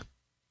 Yeah.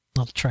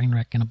 Little train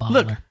wreck in a bottle.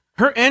 Look,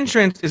 her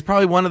entrance is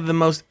probably one of the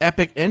most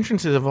epic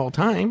entrances of all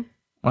time.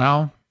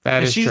 Well,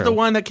 she's the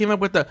one that came up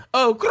with the,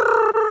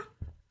 grrr,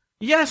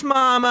 yes,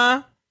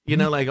 mama.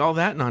 Like all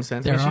that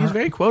nonsense. She's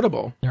very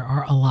quotable. There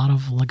are a lot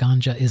of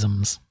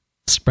Laganja-isms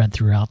spread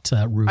throughout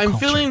RuPaul. I'm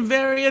feeling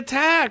very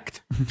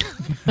attacked.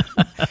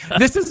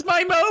 This is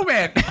my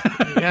moment.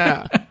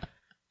 Yeah.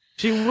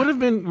 She would have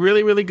been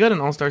really, really good in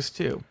All Stars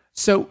 2.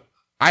 So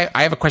I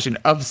have a question.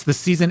 Of the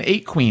season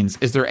 8 queens,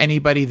 is there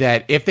anybody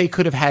that, if they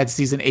could have had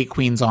season 8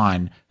 queens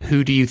on,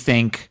 who do you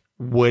think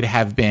would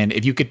have been,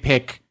 if you could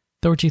pick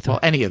Thorgy? Well,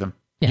 any of them.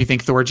 Yeah. You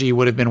think Thorgy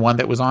would have been one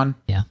that was on?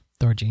 Yeah,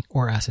 Thorgy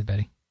or Acid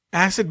Betty.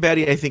 Acid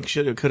Betty, I think,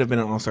 could have been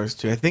in All Stars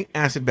 2. I think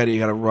Acid Betty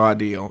got a raw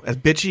deal. As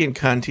bitchy and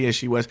cunty as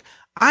she was,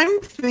 I'm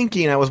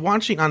thinking. I was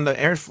watching on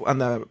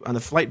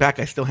the flight back.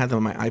 I still had them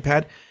on my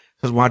iPad. I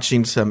was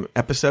watching some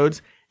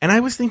episodes, and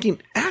I was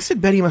thinking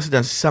Acid Betty must have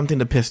done something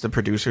to piss the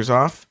producers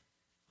off,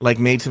 like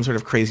made some sort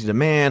of crazy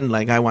demand,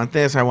 like I want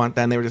this, I want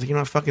that, and they were just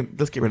like, fucking,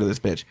 let's get rid of this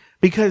bitch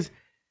because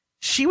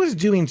she was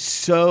doing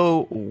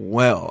so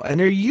well, and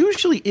there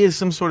usually is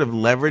some sort of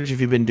leverage if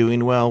you've been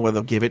doing well where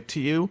they'll give it to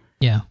you.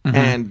 Yeah.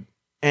 And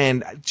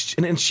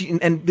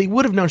they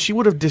would have known she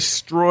would have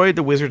destroyed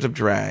the Wizards of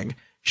Drag.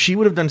 She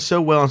would have done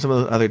so well on some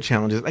of the other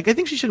challenges. Like, I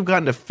think she should have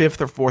gotten to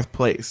 5th or 4th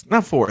place.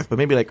 Not 4th, but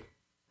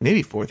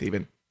maybe 4th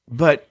even.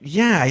 But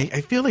yeah,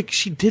 I feel like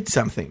she did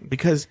something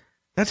because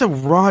that's a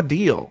raw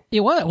deal.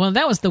 It was. Well,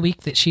 that was the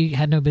week that she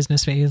had no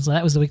business phase.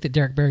 That was the week that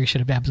Derek Barry should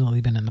have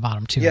absolutely been in the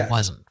bottom 2. Yes. It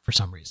wasn't for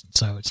some reason.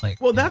 So it's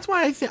like, well, that's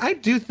why I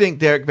do think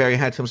Derek Barry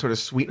had some sort of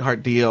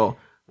sweetheart deal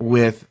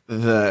with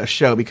the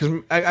show,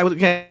 because I was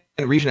again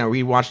reaching out.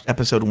 We watched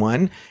episode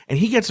 1, and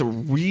he gets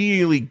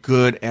really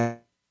good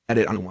at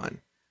it on 1.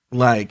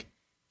 Like,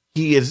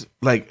 he is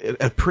like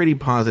a pretty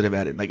positive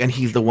at it. Like, and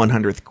he's the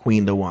 100th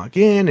queen to walk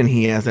in, and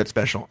he has that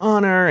special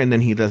honor, and then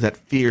he does that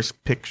fierce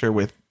picture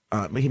with.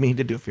 He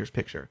did do a fierce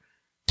picture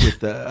with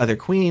the other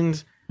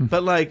queens,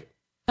 but like.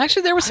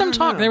 Actually, there was some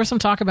talk. There was some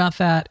talk about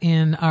that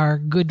in our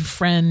good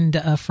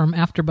friend from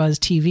AfterBuzz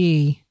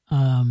TV,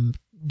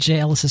 Jay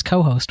Ellis's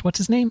co-host. What's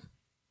his name?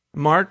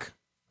 Mark.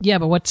 Yeah,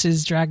 but what's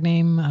his drag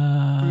name?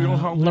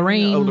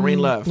 Lorraine. Oh, Lorraine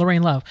Love.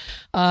 Lorraine Love.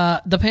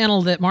 The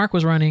panel that Mark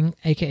was running,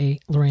 aka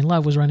Lorraine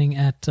Love, was running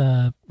at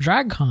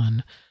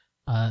DragCon.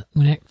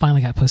 When it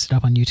finally got posted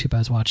up on YouTube, I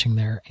was watching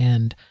there,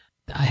 and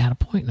I had a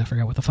point, and I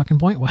forgot what the fucking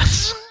point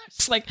was.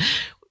 It's like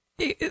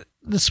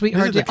the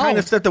sweetheart. This is the kind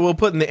of stuff that we'll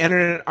put in the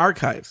Internet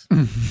Archives.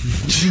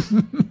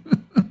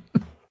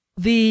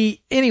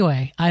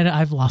 Anyway,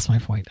 I've lost my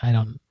point.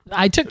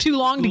 I took too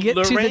long to get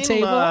to the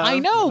table. I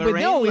know, but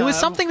no, it was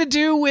something to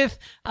do with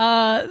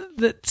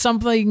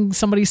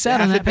somebody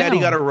said on that panel. Patty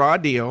got a raw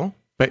deal.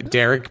 But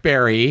Derek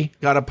Barry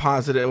got a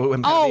positive.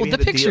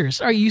 The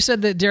pictures. You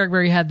said that Derek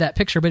Barry had that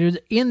picture, but it was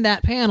in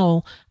that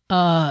panel.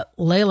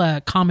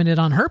 Layla commented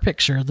on her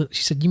picture.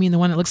 She said, "You mean the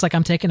one that looks like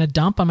I'm taking a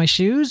dump on my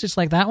shoes? It's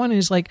like that one." And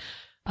it's like,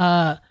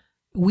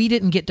 we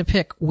didn't get to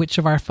pick which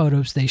of our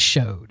photos they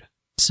showed.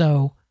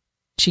 So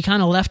she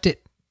kind of left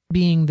it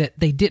being that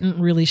they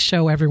didn't really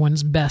show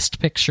everyone's best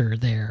picture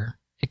there,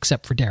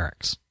 except for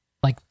Derek's.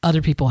 Like,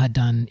 other people had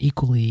done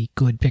equally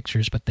good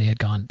pictures, but they had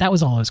gone. That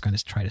was all I was going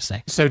to try to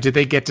say. So did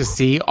they get to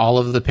see all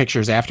of the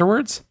pictures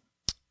afterwards?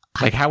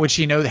 Like, how would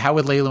she know? How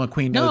would Layla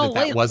McQueen know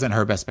that wasn't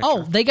her best picture?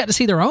 Oh, they got to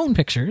see their own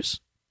pictures.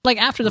 Like,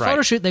 after the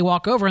photo shoot, they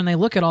walk over and they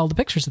look at all the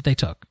pictures that they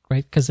took,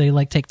 right? Because they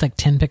take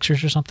 10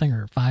 pictures or something,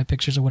 or 5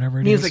 pictures or whatever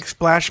it is. It's like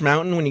Splash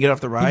Mountain when you get off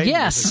the ride.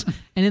 Yes.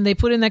 And then they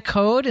put in that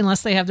code,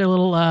 unless they have their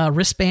little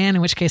wristband,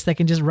 in which case they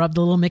can just rub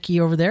the little Mickey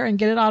over there and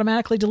get it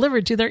automatically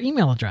delivered to their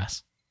email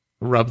address.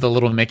 Rub the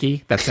little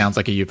Mickey? That sounds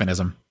like a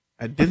euphemism.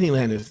 At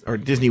Disneyland or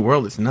Disney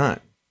World, it's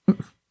not. You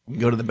can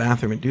go to the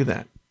bathroom and do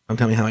that. Don't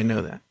tell me how I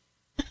know that.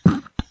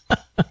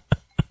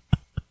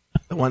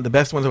 The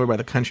best one's over by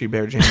the Country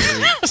Bear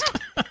Jamboree.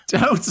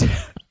 Don't.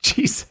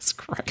 Jesus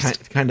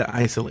Christ. Kind of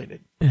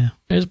isolated. Yeah.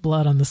 There's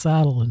blood on the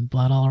saddle and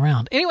blood all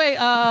around. Anyway,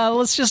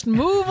 let's just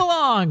move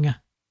along.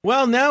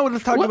 Well, now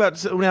let's talk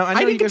about. Now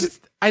I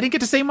didn't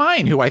get to say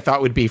mine. Who I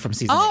thought would be from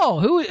season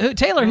 8. Who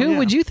Taylor? Who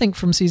would you think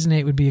from season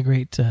 8 would be a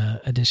great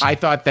addition? I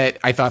thought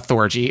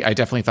Thorgy. I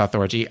definitely thought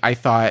Thorgy. I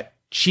thought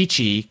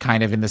Chi-Chi,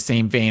 kind of in the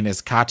same vein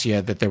as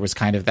Katya, that there was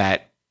kind of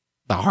the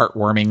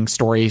heartwarming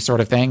story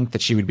sort of thing,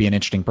 that she would be an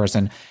interesting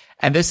person.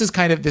 And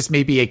this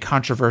may be a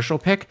controversial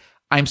pick.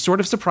 I'm sort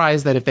of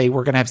surprised that if they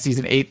were going to have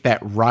season 8, that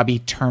Robbie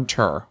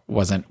Turner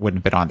wouldn't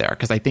have been on there,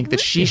 because I think that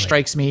she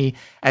strikes me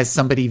as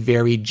somebody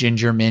very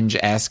Ginger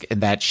Minge-esque, in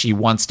that she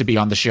wants to be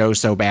on the show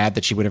so bad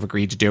that she would have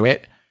agreed to do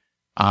it.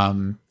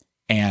 That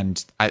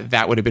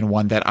would have been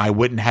one that I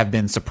wouldn't have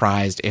been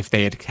surprised if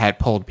they had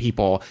pulled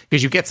people,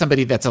 because you get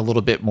somebody that's a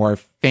little bit more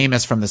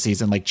famous from the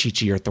season, like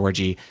Chi-Chi or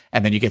Thorgy,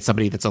 and then you get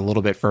somebody that's a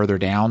little bit further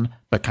down,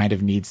 but kind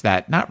of needs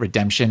that, not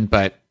redemption,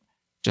 but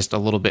just a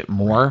little bit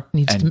more.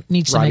 Needs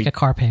to make a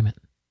car payment.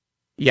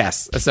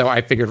 Yes. So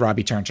I figured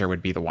Robbie Turner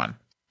would be the one.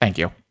 Thank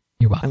you.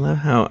 You're welcome. I love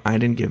how I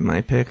didn't give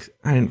my picks.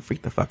 I didn't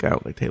freak the fuck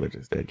out like Taylor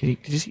just did.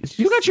 Did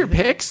you got your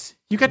picks.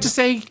 You got to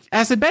say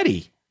Acid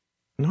Betty.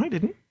 No, I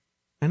didn't.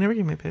 I never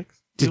gave my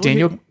picks. Did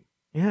Daniel?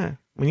 Yeah.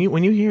 When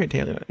you hear it,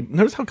 Taylor,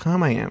 notice how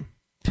calm I am.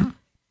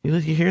 You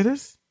hear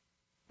this?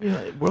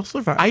 We'll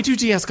survive. I do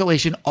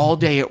de-escalation all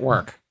day at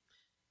work.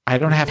 I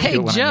don't have to do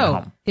it when Joe, I'm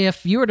at home.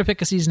 If you were to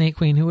pick a season 8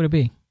 queen, who would it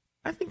be?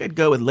 I think I'd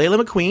go with Layla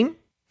McQueen.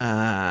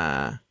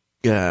 Layla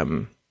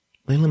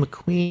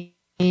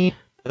McQueen.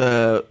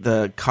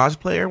 The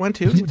cosplayer one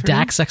too.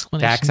 Dax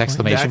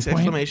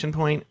exclamation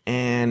point.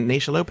 And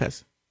Naysha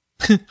Lopez.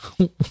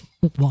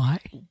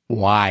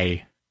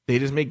 Why? They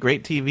just make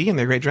great TV and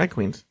they're great drag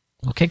queens.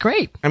 Okay,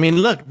 great. I mean,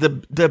 look,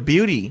 the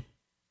beauty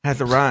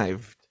has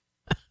arrived.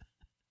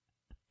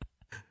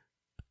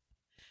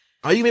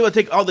 Are you able to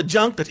take all the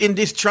junk that's in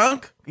this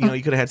trunk? You know,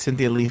 you could have had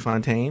Cynthia Lee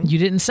Fontaine. You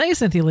didn't say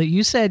Cynthia Lee.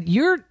 You said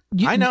I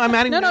know. I'm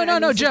adding.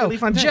 No, Joe.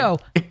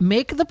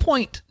 Make the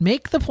point.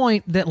 Make the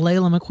point that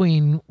Layla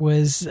McQueen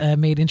was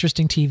made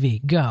interesting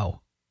TV.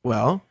 Go.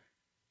 Well,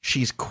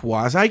 she's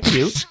quasi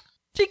cute.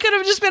 She could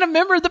have just been a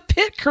member of the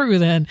pit crew.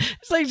 Then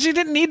it's like she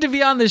didn't need to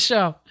be on this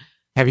show.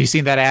 Have you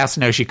seen that ass?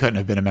 No, she couldn't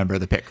have been a member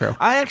of the pit crew.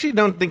 I actually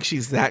don't think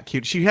she's that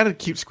cute. She had a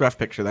cute scruff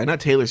picture, though. I know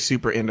Taylor's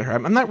super into her.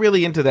 I'm not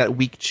really into that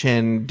weak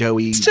chin,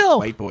 doughy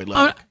white boy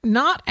look.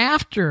 Not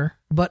after,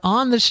 but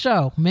on the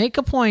show. Make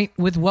a point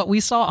with what we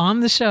saw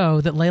on the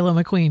show that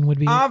Layla McQueen would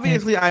be.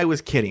 Obviously, I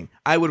was kidding.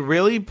 I would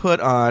really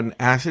put on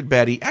Acid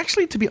Betty.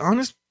 Actually, to be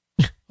honest,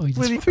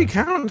 with 3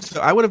 counts,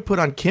 so I would have put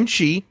on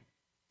Kimchi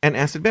and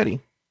Acid Betty.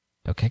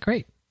 Okay,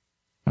 great.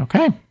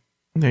 Okay.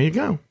 There you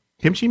go.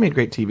 Kimchi made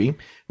great TV.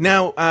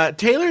 Now,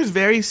 Taylor's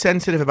very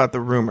sensitive about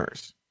the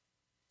rumors.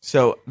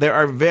 So there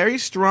are very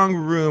strong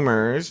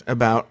rumors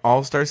about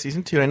All-Star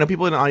Season 2. I know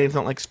people in the audience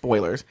don't like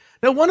spoilers.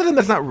 Now, one of them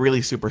that's not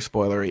really super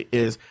spoilery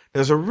is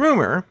there's a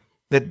rumor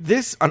that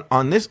this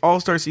on this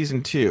All-Star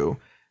Season 2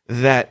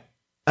 that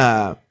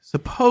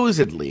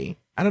supposedly,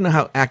 I don't know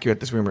how accurate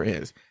this rumor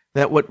is,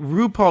 that what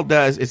RuPaul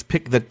does is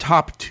pick the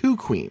top 2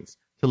 queens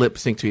to lip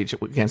sync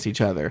against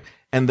each other,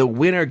 and the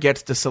winner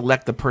gets to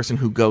select the person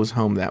who goes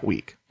home that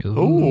week.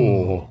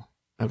 Ooh.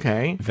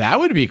 Okay. That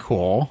would be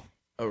cool.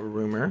 A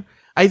rumor.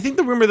 I think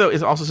the rumor, though,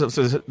 is also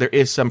so there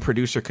is some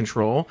producer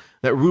control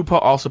that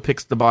RuPaul also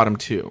picks the bottom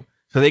 2.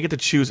 So they get to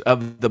choose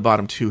of the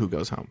bottom 2 who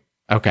goes home.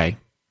 Okay.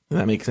 Does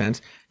that make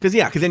sense?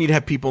 Because then you'd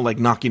have people like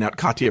knocking out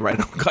Katya right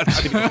now.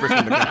 Katya the first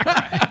one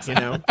to go, you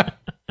know?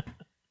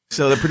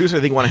 So the producer, I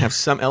think, want to have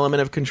some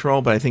element of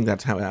control, but I think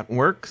that's how that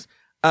works.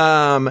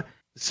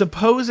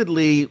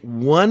 Supposedly,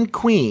 one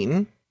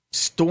queen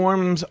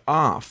storms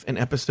off in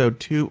episode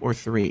 2 or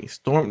 3.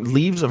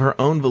 Leaves of her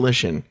own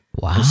volition.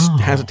 Wow.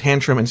 Has a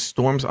tantrum and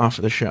storms off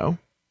the show.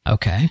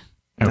 Okay.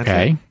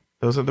 Okay.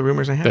 Those are the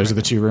rumors I have. Those are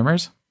the 2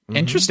 rumors? Mm-hmm.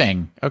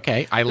 Interesting.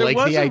 Okay. I like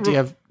the idea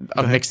of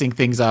mixing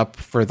things up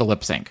for the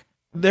lip sync.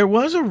 There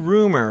was a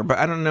rumor, but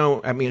I don't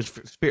know. I mean,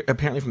 it's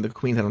apparently from the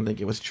queens, I don't think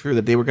it was true,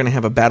 that they were going to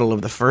have a battle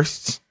of the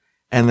firsts.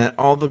 And that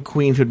all the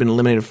queens who had been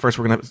eliminated first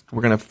were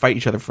gonna fight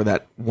each other for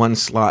that one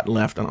slot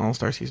left on All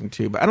Star Season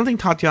 2. But I don't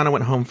think Tatiana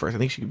went home first. I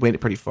think she made it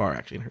pretty far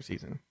actually in her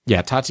season.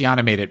 Yeah,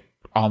 Tatiana made it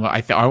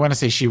almost. I want to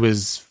say she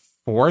was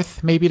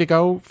 4th, maybe to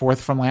go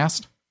 4th from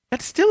last.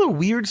 That's still a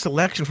weird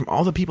selection from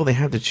all the people they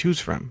have to choose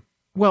from.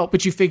 Well,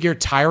 but you figure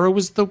Tyra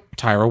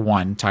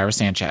won, Tyra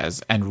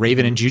Sanchez, and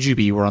Raven and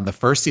Jujubee were on the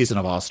first season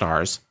of All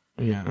Stars.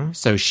 Yeah.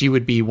 So she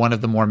would be one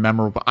of the more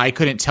memorable. I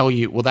couldn't tell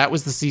you. Well, that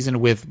was the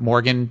season with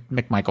Morgan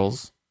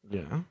McMichaels.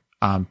 Yeah.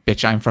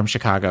 Bitch, I'm from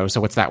Chicago. So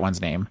what's that one's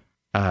name?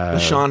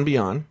 LaShawn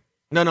Beyond.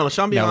 No,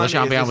 LaShawn Beyond. No,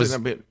 LaShawn Beyond was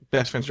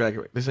Best Friends Drag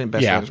Race. This ain't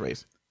Best Friends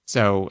Race.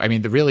 So, I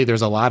mean, really,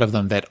 there's a lot of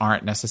them that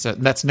aren't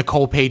necessarily. That's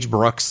Nicole Page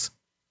Brooks.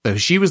 So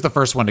she was the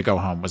first one to go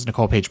home, was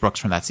Nicole Page Brooks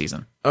from that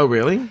season. Oh,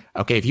 really?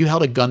 Okay, if you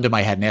held a gun to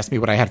my head and asked me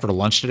what I had for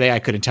lunch today, I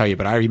couldn't tell you,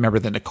 but I remember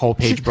that Nicole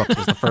Page Brooks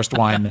was the first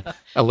one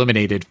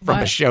eliminated from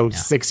a show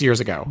 6 years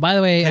ago. By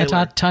the way,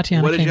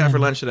 Tatiana, what did you have for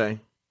lunch today?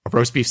 A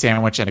roast beef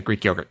sandwich and a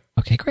Greek yogurt.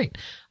 Okay, great.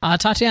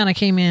 Tatiana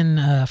came in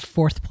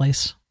 4th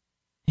place,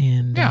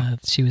 and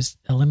she was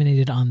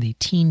eliminated on the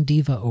Teen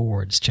Diva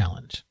Awards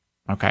Challenge.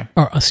 Okay.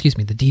 Or, excuse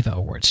me, the Diva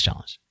Awards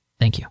Challenge.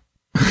 Thank you.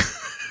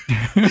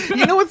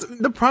 You know what's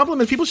the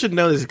problem is? People should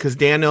know this because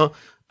Daniel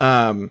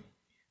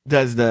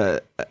does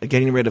the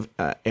getting rid of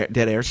dead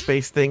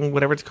airspace thing,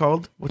 whatever it's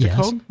called. What's it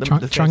called? The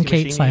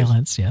truncate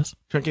silence, yes.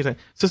 Truncate silence.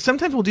 So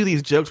sometimes we'll do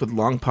these jokes with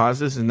long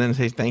pauses and then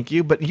say thank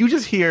you, but you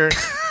just hear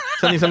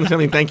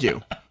something, thank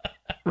you.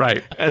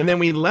 Right. And then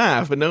we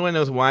laugh, but no one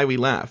knows why we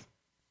laugh.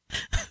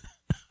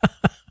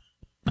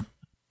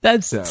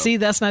 That's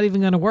not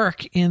even going to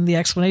work in the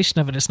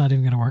explanation of it. It's not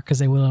even going to work because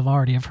they will have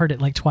already have heard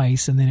it like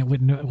twice, and then it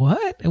wouldn't.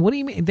 What do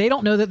you mean? They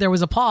don't know that there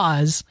was a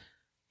pause,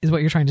 is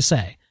what you're trying to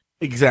say.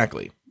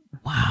 Exactly.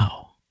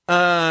 Wow.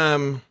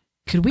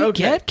 Could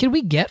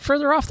we get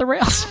further off the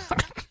rails?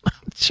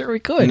 Sure, we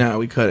could. No,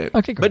 we couldn't.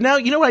 Okay, great. But now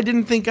you know what I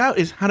didn't think out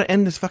is how to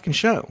end this fucking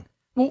show.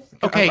 Well,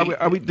 okay.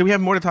 Do we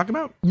have more to talk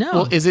about? No.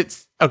 Well, is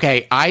it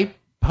okay? I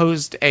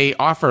posed a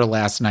offer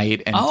last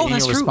night, and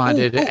Daniel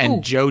responded,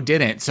 and Joe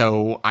didn't.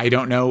 So I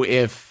don't know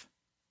if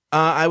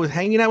I was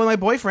hanging out with my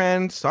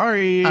boyfriend.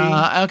 Sorry.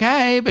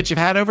 Okay, but you've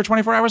had over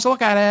 24 hours to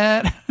look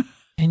at it,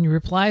 and you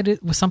replied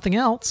it with something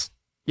else.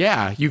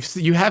 Yeah,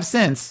 you have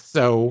since.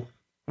 So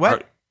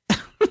what?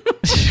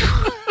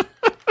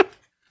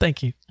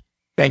 Thank you.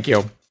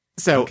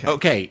 So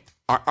okay,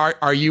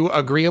 are you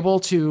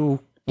agreeable to?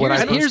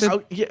 Here's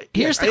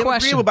the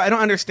question. But I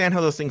don't understand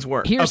how those things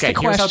work. Here's how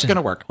it's going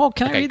to work. Oh,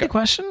 can I read the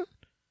question?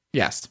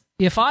 Yes.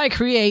 If I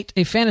create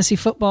a fantasy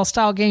football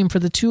style game for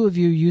the 2 of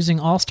you using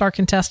all-star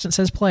contestants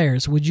as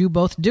players, would you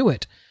both do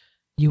it?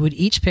 You would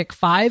each pick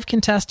 5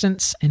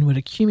 contestants and would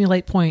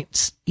accumulate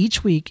points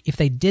each week if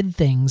they did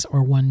things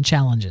or won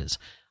challenges.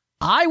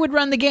 I would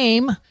run the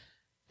game.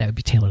 That would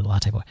be Taylor the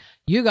Latte Boy.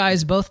 You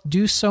guys both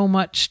do so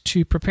much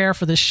to prepare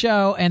for the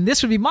show, and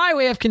this would be my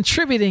way of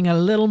contributing a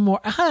little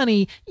more.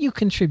 Honey, you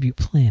contribute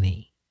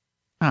plenty.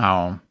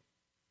 Oh,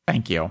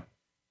 thank you.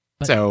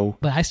 But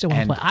I still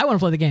want to play. I want to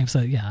play the game, so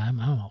yeah, I don't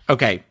know.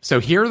 Okay, so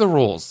here are the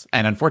rules,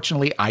 and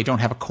unfortunately, I don't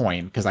have a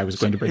coin because I was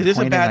going to bring. Is this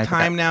a bad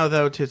time now,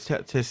 though,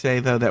 to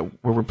say though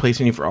that we're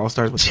replacing you for All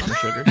Stars with Brown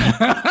Sugar?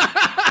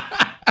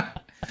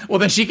 Well,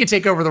 then she can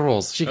take over the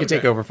rules. She can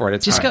take over for it.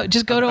 It's Just fine.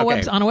 go to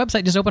on a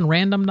website. Just open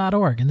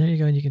random.org, and there you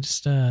go. And you can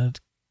just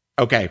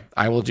Okay,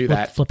 I will do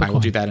that. flip a I will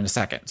do coin. that in a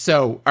second.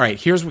 So, all right,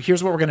 here's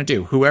what we're gonna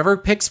do. Whoever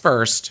picks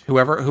first,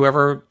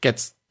 whoever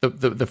gets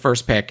the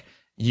first pick,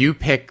 you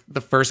pick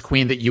the first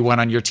queen that you want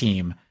on your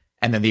team,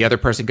 and then the other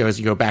person goes.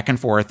 You go back and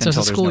forth so it's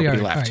until a there's nobody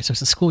schoolyard. left. All right, so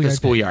it's a schoolyard. The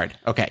schoolyard.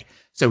 Okay.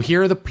 So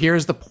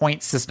here's the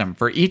point system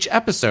for each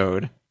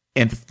episode.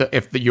 And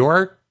if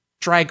your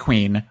drag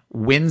queen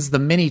wins the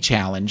mini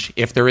challenge,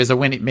 if there is a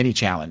mini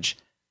challenge,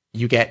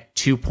 you get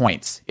 2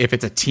 points. If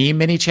it's a team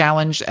mini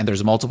challenge and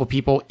there's multiple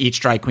people, each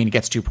drag queen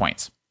gets 2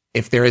 points.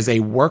 If there is a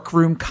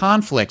workroom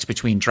conflict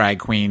between drag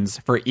queens,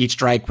 for each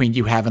drag queen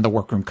you have in the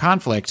workroom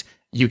conflict,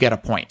 you get a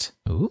point.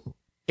 Ooh.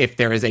 If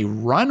there is a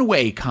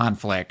runway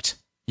conflict,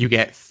 you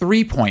get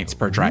 3 points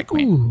per drag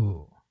queen.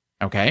 Ooh.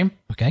 Okay.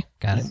 Okay,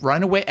 got it.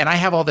 Runaway, and I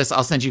have all this.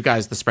 I'll send you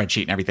guys the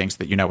spreadsheet and everything so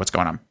that you know what's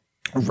going on.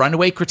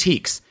 Runaway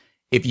critiques.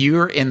 If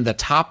you're in the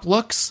top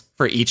looks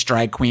for each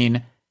drag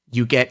queen,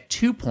 you get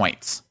 2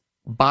 points.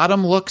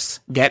 Bottom looks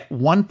get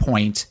 1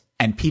 point,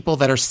 and people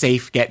that are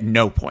safe get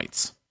no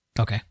points.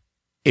 Okay.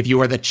 If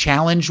you are the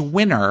challenge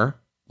winner,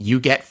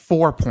 you get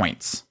 4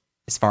 points.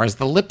 As far as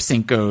the lip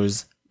sync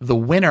goes, the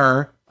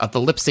winner of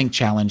the lip sync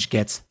challenge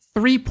gets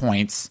 3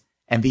 points.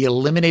 And the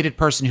eliminated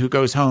person who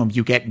goes home,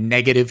 you get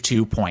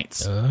 -2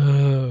 points.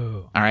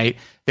 Oh. All right.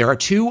 There are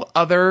 2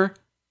 other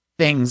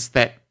things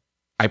that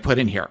I put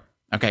in here.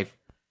 Okay.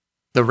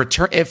 The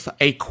return, if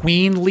a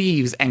queen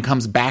leaves and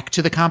comes back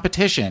to the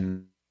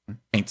competition,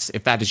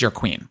 if that is your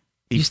queen,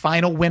 the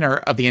final winner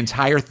of the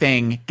entire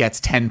thing gets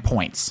 10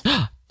 points.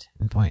 10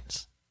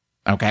 points.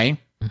 Okay.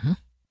 Mm-hmm.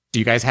 Do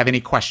you guys have any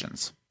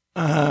questions?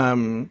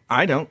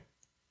 I don't.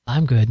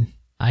 I'm good.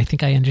 I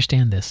think I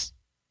understand this.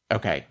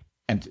 Okay.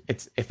 And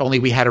it's if only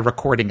we had a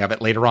recording of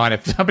it later on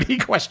if somebody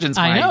questions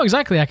I know,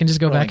 exactly. I can just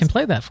go back Thanks. and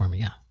play that for me.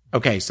 Yeah.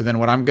 Okay, so then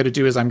what I'm going to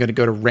do is I'm going to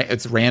go to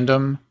it's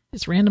random.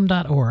 It's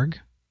random.org.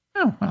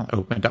 Oh, well, I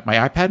opened up my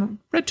iPad.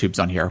 RedTube's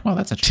on here. Well,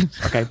 that's interesting.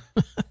 Okay.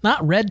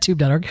 Not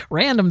redtube.org,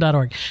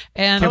 random.org.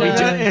 And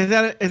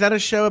Is that a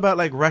show about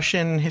like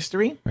Russian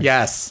history?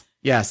 Yes.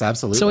 Yes,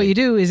 absolutely. so what you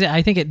do is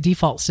I think it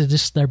defaults to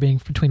just there being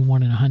between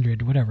 1 and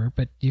 100, whatever,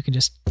 but you can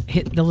just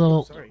hit the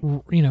little,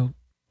 So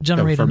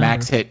generate for a number.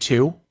 max hit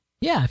 2?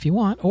 Yeah, if you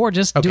want, or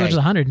just do it as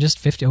 100. Just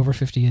 50 over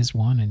 50 is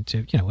 1 and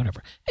 2,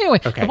 whatever. Anyway,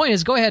 Okay. The point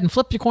is, go ahead and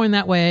flip your coin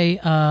that way,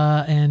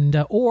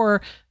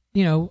 or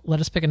let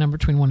us pick a number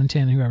between 1 and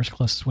 10. Whoever's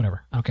closest,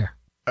 whatever. I don't care.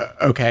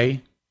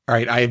 Okay. All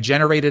right. I have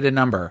generated a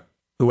number.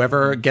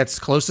 Whoever gets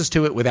closest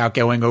to it without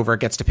going over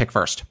gets to pick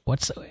first.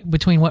 What's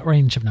between what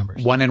range of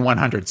numbers? 1 and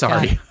 100.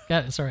 Sorry.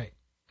 Got it. It's all right.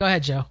 Go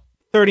ahead, Joe.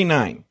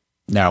 39.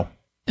 No.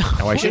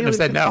 No, I shouldn't have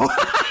said no.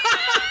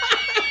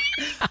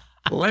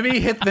 Let me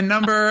hit the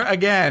number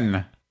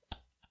again.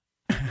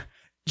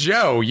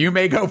 Joe, you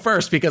may go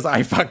first because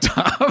I fucked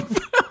up.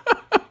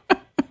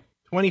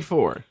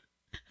 24.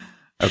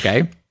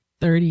 Okay.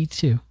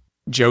 32.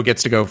 Joe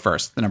gets to go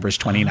first. The number is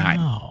 29.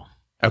 Oh,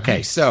 Okay,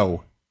 nice.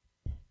 so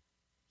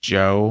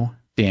Joe,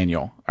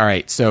 Daniel. All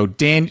right, so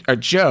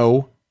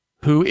Joe,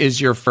 who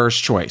is your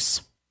first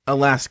choice?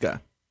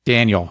 Alaska.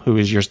 Daniel, who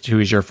is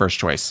your first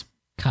choice?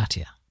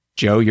 Katya.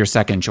 Joe, your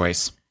second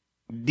choice.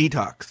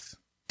 Detox.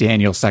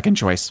 Daniel, second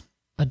choice.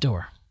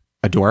 Adore.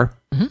 Adore.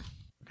 Mhm.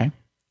 Okay.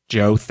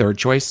 Joe, third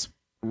choice.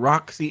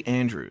 Roxy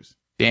Andrews.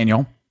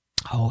 Daniel.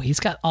 Oh, he's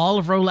got all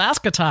of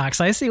Rolaska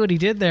talks. I see what he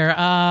did there.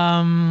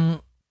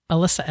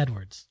 Alyssa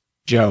Edwards.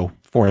 Joe,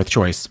 fourth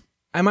choice.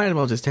 I might as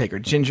well just take her.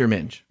 Ginger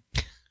Minge.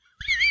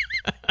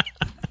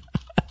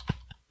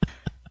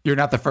 You're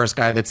not the first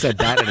guy that said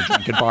that at a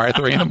drinking bar at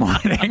 3 a.m.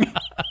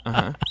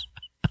 Uh-huh.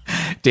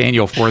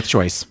 Daniel, fourth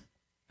choice.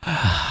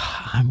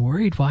 I'm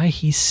worried why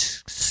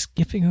he's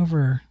skipping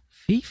over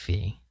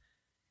Fifi.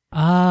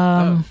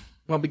 Well,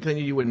 because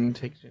you wouldn't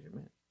take Ginger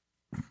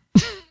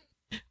Minge.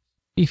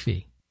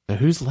 Fifi. So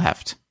who's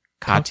left?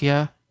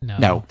 Katya?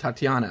 No.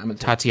 Tatiana. I'm gonna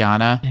take.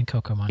 Tatiana, And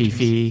Coco Montrese.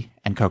 Fifi,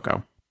 and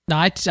Coco. No,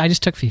 I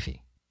just took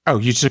Fifi. Oh,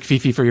 you took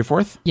Fifi for your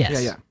fourth?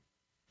 Yes. Yeah.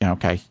 Yeah,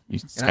 okay. You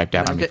Skyped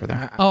out on me for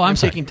that. Oh, I'm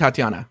sorry. taking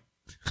Tatiana.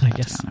 I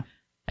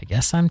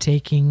guess I'm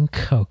taking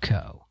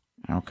Coco.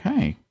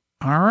 Okay.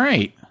 All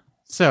right.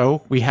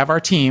 So we have our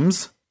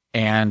teams,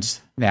 and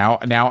now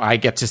I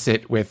get to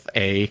sit with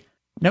a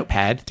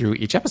notepad through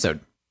each episode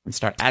and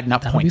start adding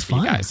up That'll be points for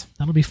fun. you guys.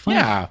 That'll be fun.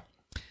 Yeah.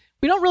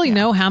 We don't really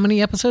know how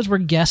many episodes. We're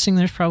guessing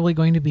there's probably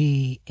going to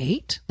be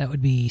 8. That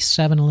would be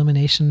 7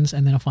 eliminations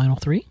and then a final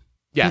 3.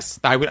 Yes,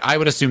 I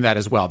would assume that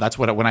as well. That's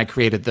what when I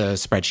created the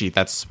spreadsheet,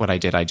 that's what I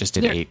did. I just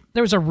did 8.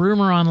 There was a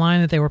rumor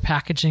online that they were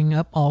packaging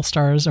up All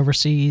Stars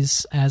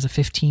Overseas as a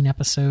 15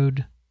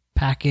 episode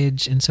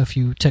package, and so if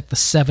you took the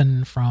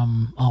 7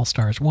 from All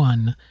Stars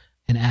 1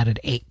 and added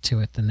 8 to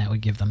it, then that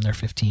would give them their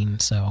 15.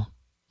 So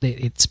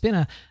it's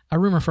been a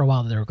rumor for a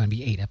while that there were going to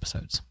be 8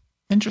 episodes.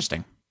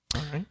 Interesting.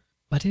 All right.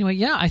 But anyway,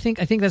 yeah, I think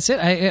that's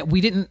it.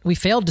 We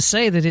failed to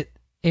say that it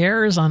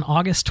airs on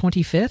August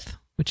 25th,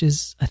 which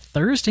is a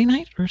Thursday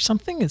night or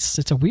something.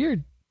 It's a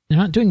weird. They're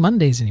not doing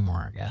Mondays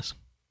anymore, I guess.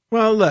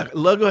 Well, look,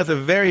 Logo has a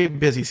very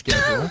busy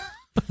schedule.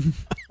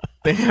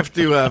 They have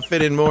to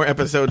fit in more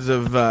episodes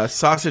of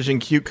Sausage and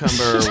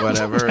Cucumber or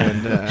whatever.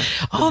 And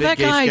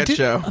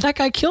that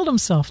guy killed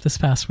himself this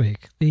past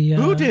week.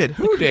 Who did?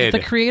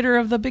 The creator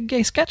of the Big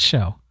Gay Sketch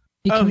Show.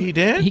 He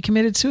did? He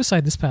committed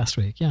suicide this past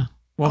week. Yeah.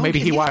 Well, maybe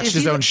he watched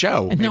his own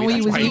show. No,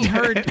 he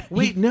heard.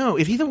 Wait, no.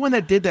 Is he the one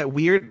that did that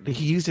weird?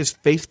 He used his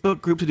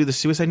Facebook group to do the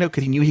suicide note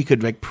because he knew he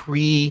could like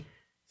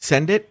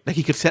pre-send it. Like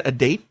he could set a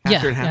date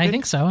after it happened. I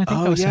think so.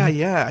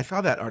 Yeah. I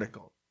saw that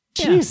article.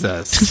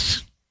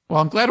 Jesus.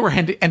 Well, I'm glad we're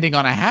ending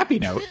on a happy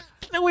note.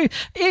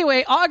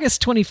 Anyway,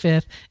 August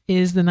 25th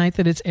is the night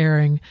that it's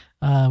airing,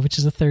 which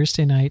is a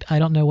Thursday night. I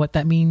don't know what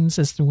that means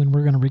as to when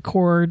we're going to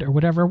record or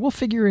whatever. We'll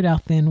figure it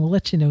out then. We'll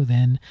let you know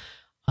then.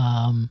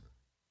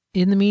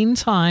 In the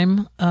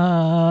meantime,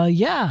 I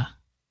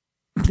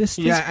need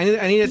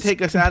to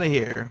take us out of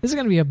here. This is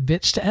going to be a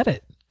bitch to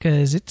edit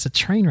because it's a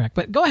train wreck.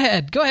 But go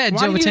ahead, Joe. I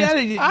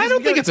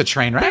don't think it's a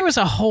train wreck. There was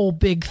a whole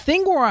big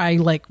thing where I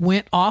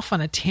went off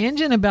on a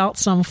tangent about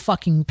some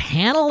fucking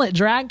panel at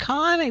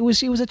DragCon. It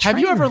was a train Have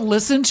you ever wreck.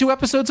 listened to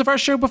episodes of our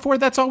show before?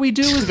 That's all we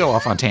do is go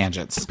off on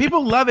tangents.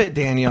 People love it,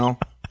 Daniel.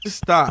 Just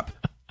stop.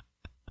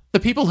 The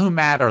people who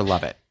matter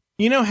love it.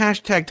 You know,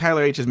 hashtag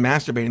Tyler H is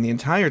masturbating the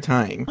entire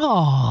time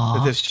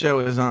that this show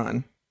is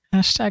on.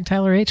 Hashtag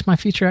Tyler H, my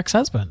future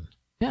ex-husband.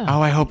 Yeah.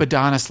 Oh, I hope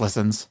Adonis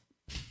listens.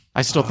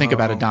 I still think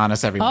about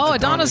Adonis every once in a while.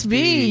 Adonis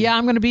B. Yeah,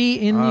 I'm going to be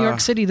in New York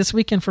City this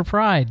weekend for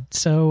Pride.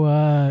 So,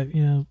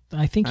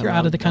 I think you're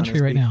out of the country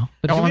right now.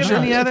 But I'm sure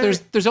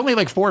there's only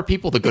like 4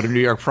 people that go to New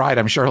York Pride.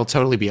 I'm sure he'll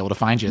totally be able to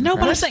find you. No,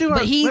 but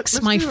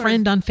he's my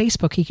friend on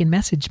Facebook. He can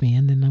message me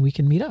and then we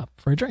can meet up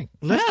for a drink.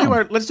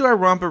 Let's do our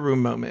romper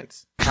room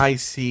moments. I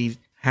see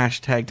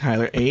hashtag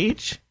Tyler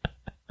H.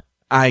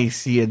 I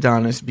see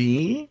Adonis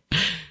B.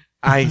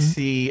 I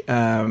see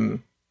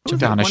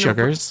Adonis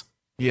Sugars.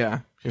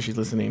 Yeah, sure she's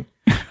listening.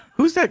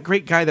 Who's that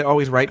great guy that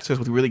always writes to us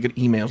with really good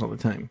emails all the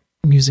time?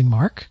 Musing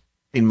Mark.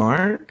 Hey,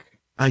 Mark.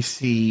 I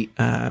see,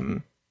 I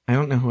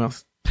don't know who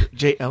else.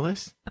 Jay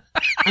Ellis.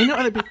 I know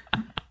other people.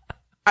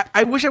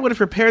 I wish I would have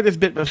prepared this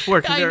bit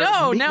before. I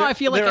know. Now I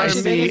feel like I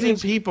should be amazing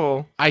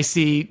people. I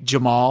see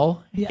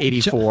Jamal,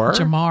 84.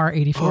 Jamar,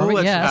 84. Oh,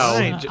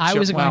 yes. I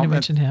was going to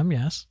mention him,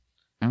 yes.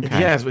 Okay.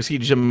 Yes, we see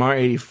Jamar,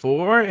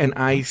 84. And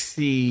I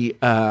see...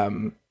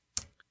 a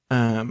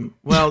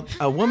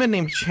woman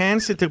named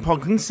Chance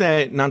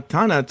Tepolkunse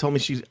Nantana told me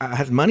she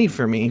has money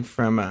for me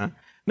from,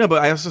 but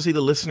I also see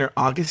the listener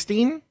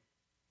Augustine,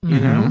 you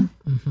know?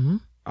 Mm-hmm.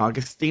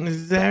 Augustine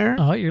is there.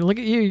 Oh, look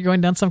at you. You're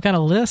going down some kind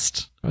of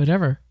list,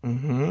 whatever.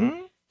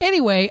 Mm-hmm.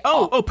 Anyway.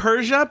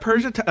 Persia,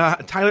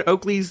 Tyler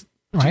Oakley's.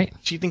 Right.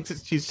 She thinks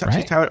that she's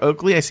Tyler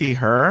Oakley. I see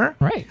her.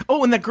 Right.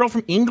 Oh, and that girl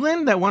from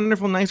England, that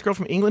wonderful, nice girl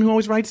from England who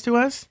always writes to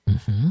us.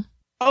 Mm-hmm.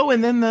 Oh,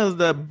 and then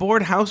the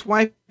bored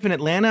housewife in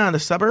Atlanta in the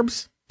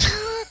suburbs.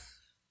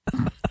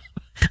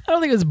 I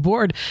don't think it was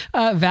bored.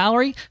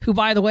 Valerie, who,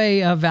 by the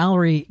way,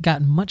 Valerie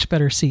got much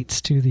better seats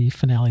to the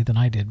finale than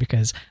I did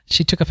because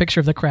she took a picture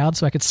of the crowd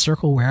so I could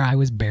circle where I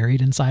was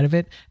buried inside of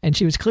it. And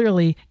she was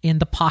clearly in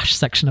the posh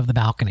section of the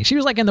balcony. She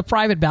was like in the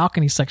private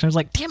balcony section. I was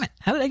like, damn it,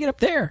 how did I get up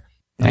there?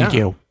 Thank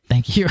you.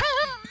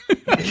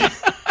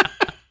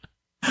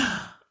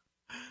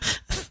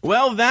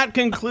 Well, that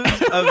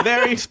concludes a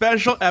very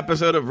special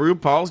episode of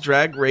RuPaul's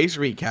Drag Race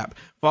Recap.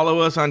 Follow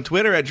us on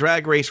Twitter at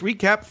Drag Race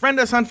Recap. Friend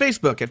us on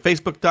Facebook at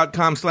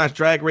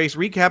facebook.com/Drag Race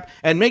Recap.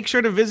 And make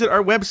sure to visit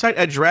our website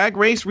at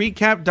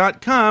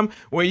dragracerecap.com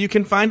where you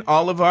can find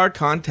all of our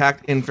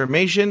contact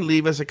information,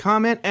 leave us a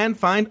comment, and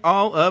find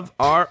all of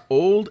our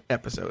old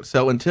episodes.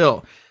 So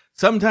until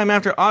sometime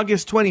after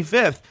August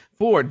 25th,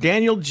 for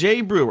Daniel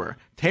J. Brewer,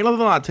 Taylor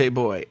the Latte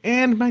Boy,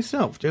 and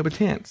myself, Joe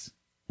Batance.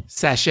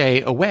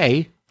 Sashay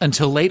away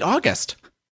until late August.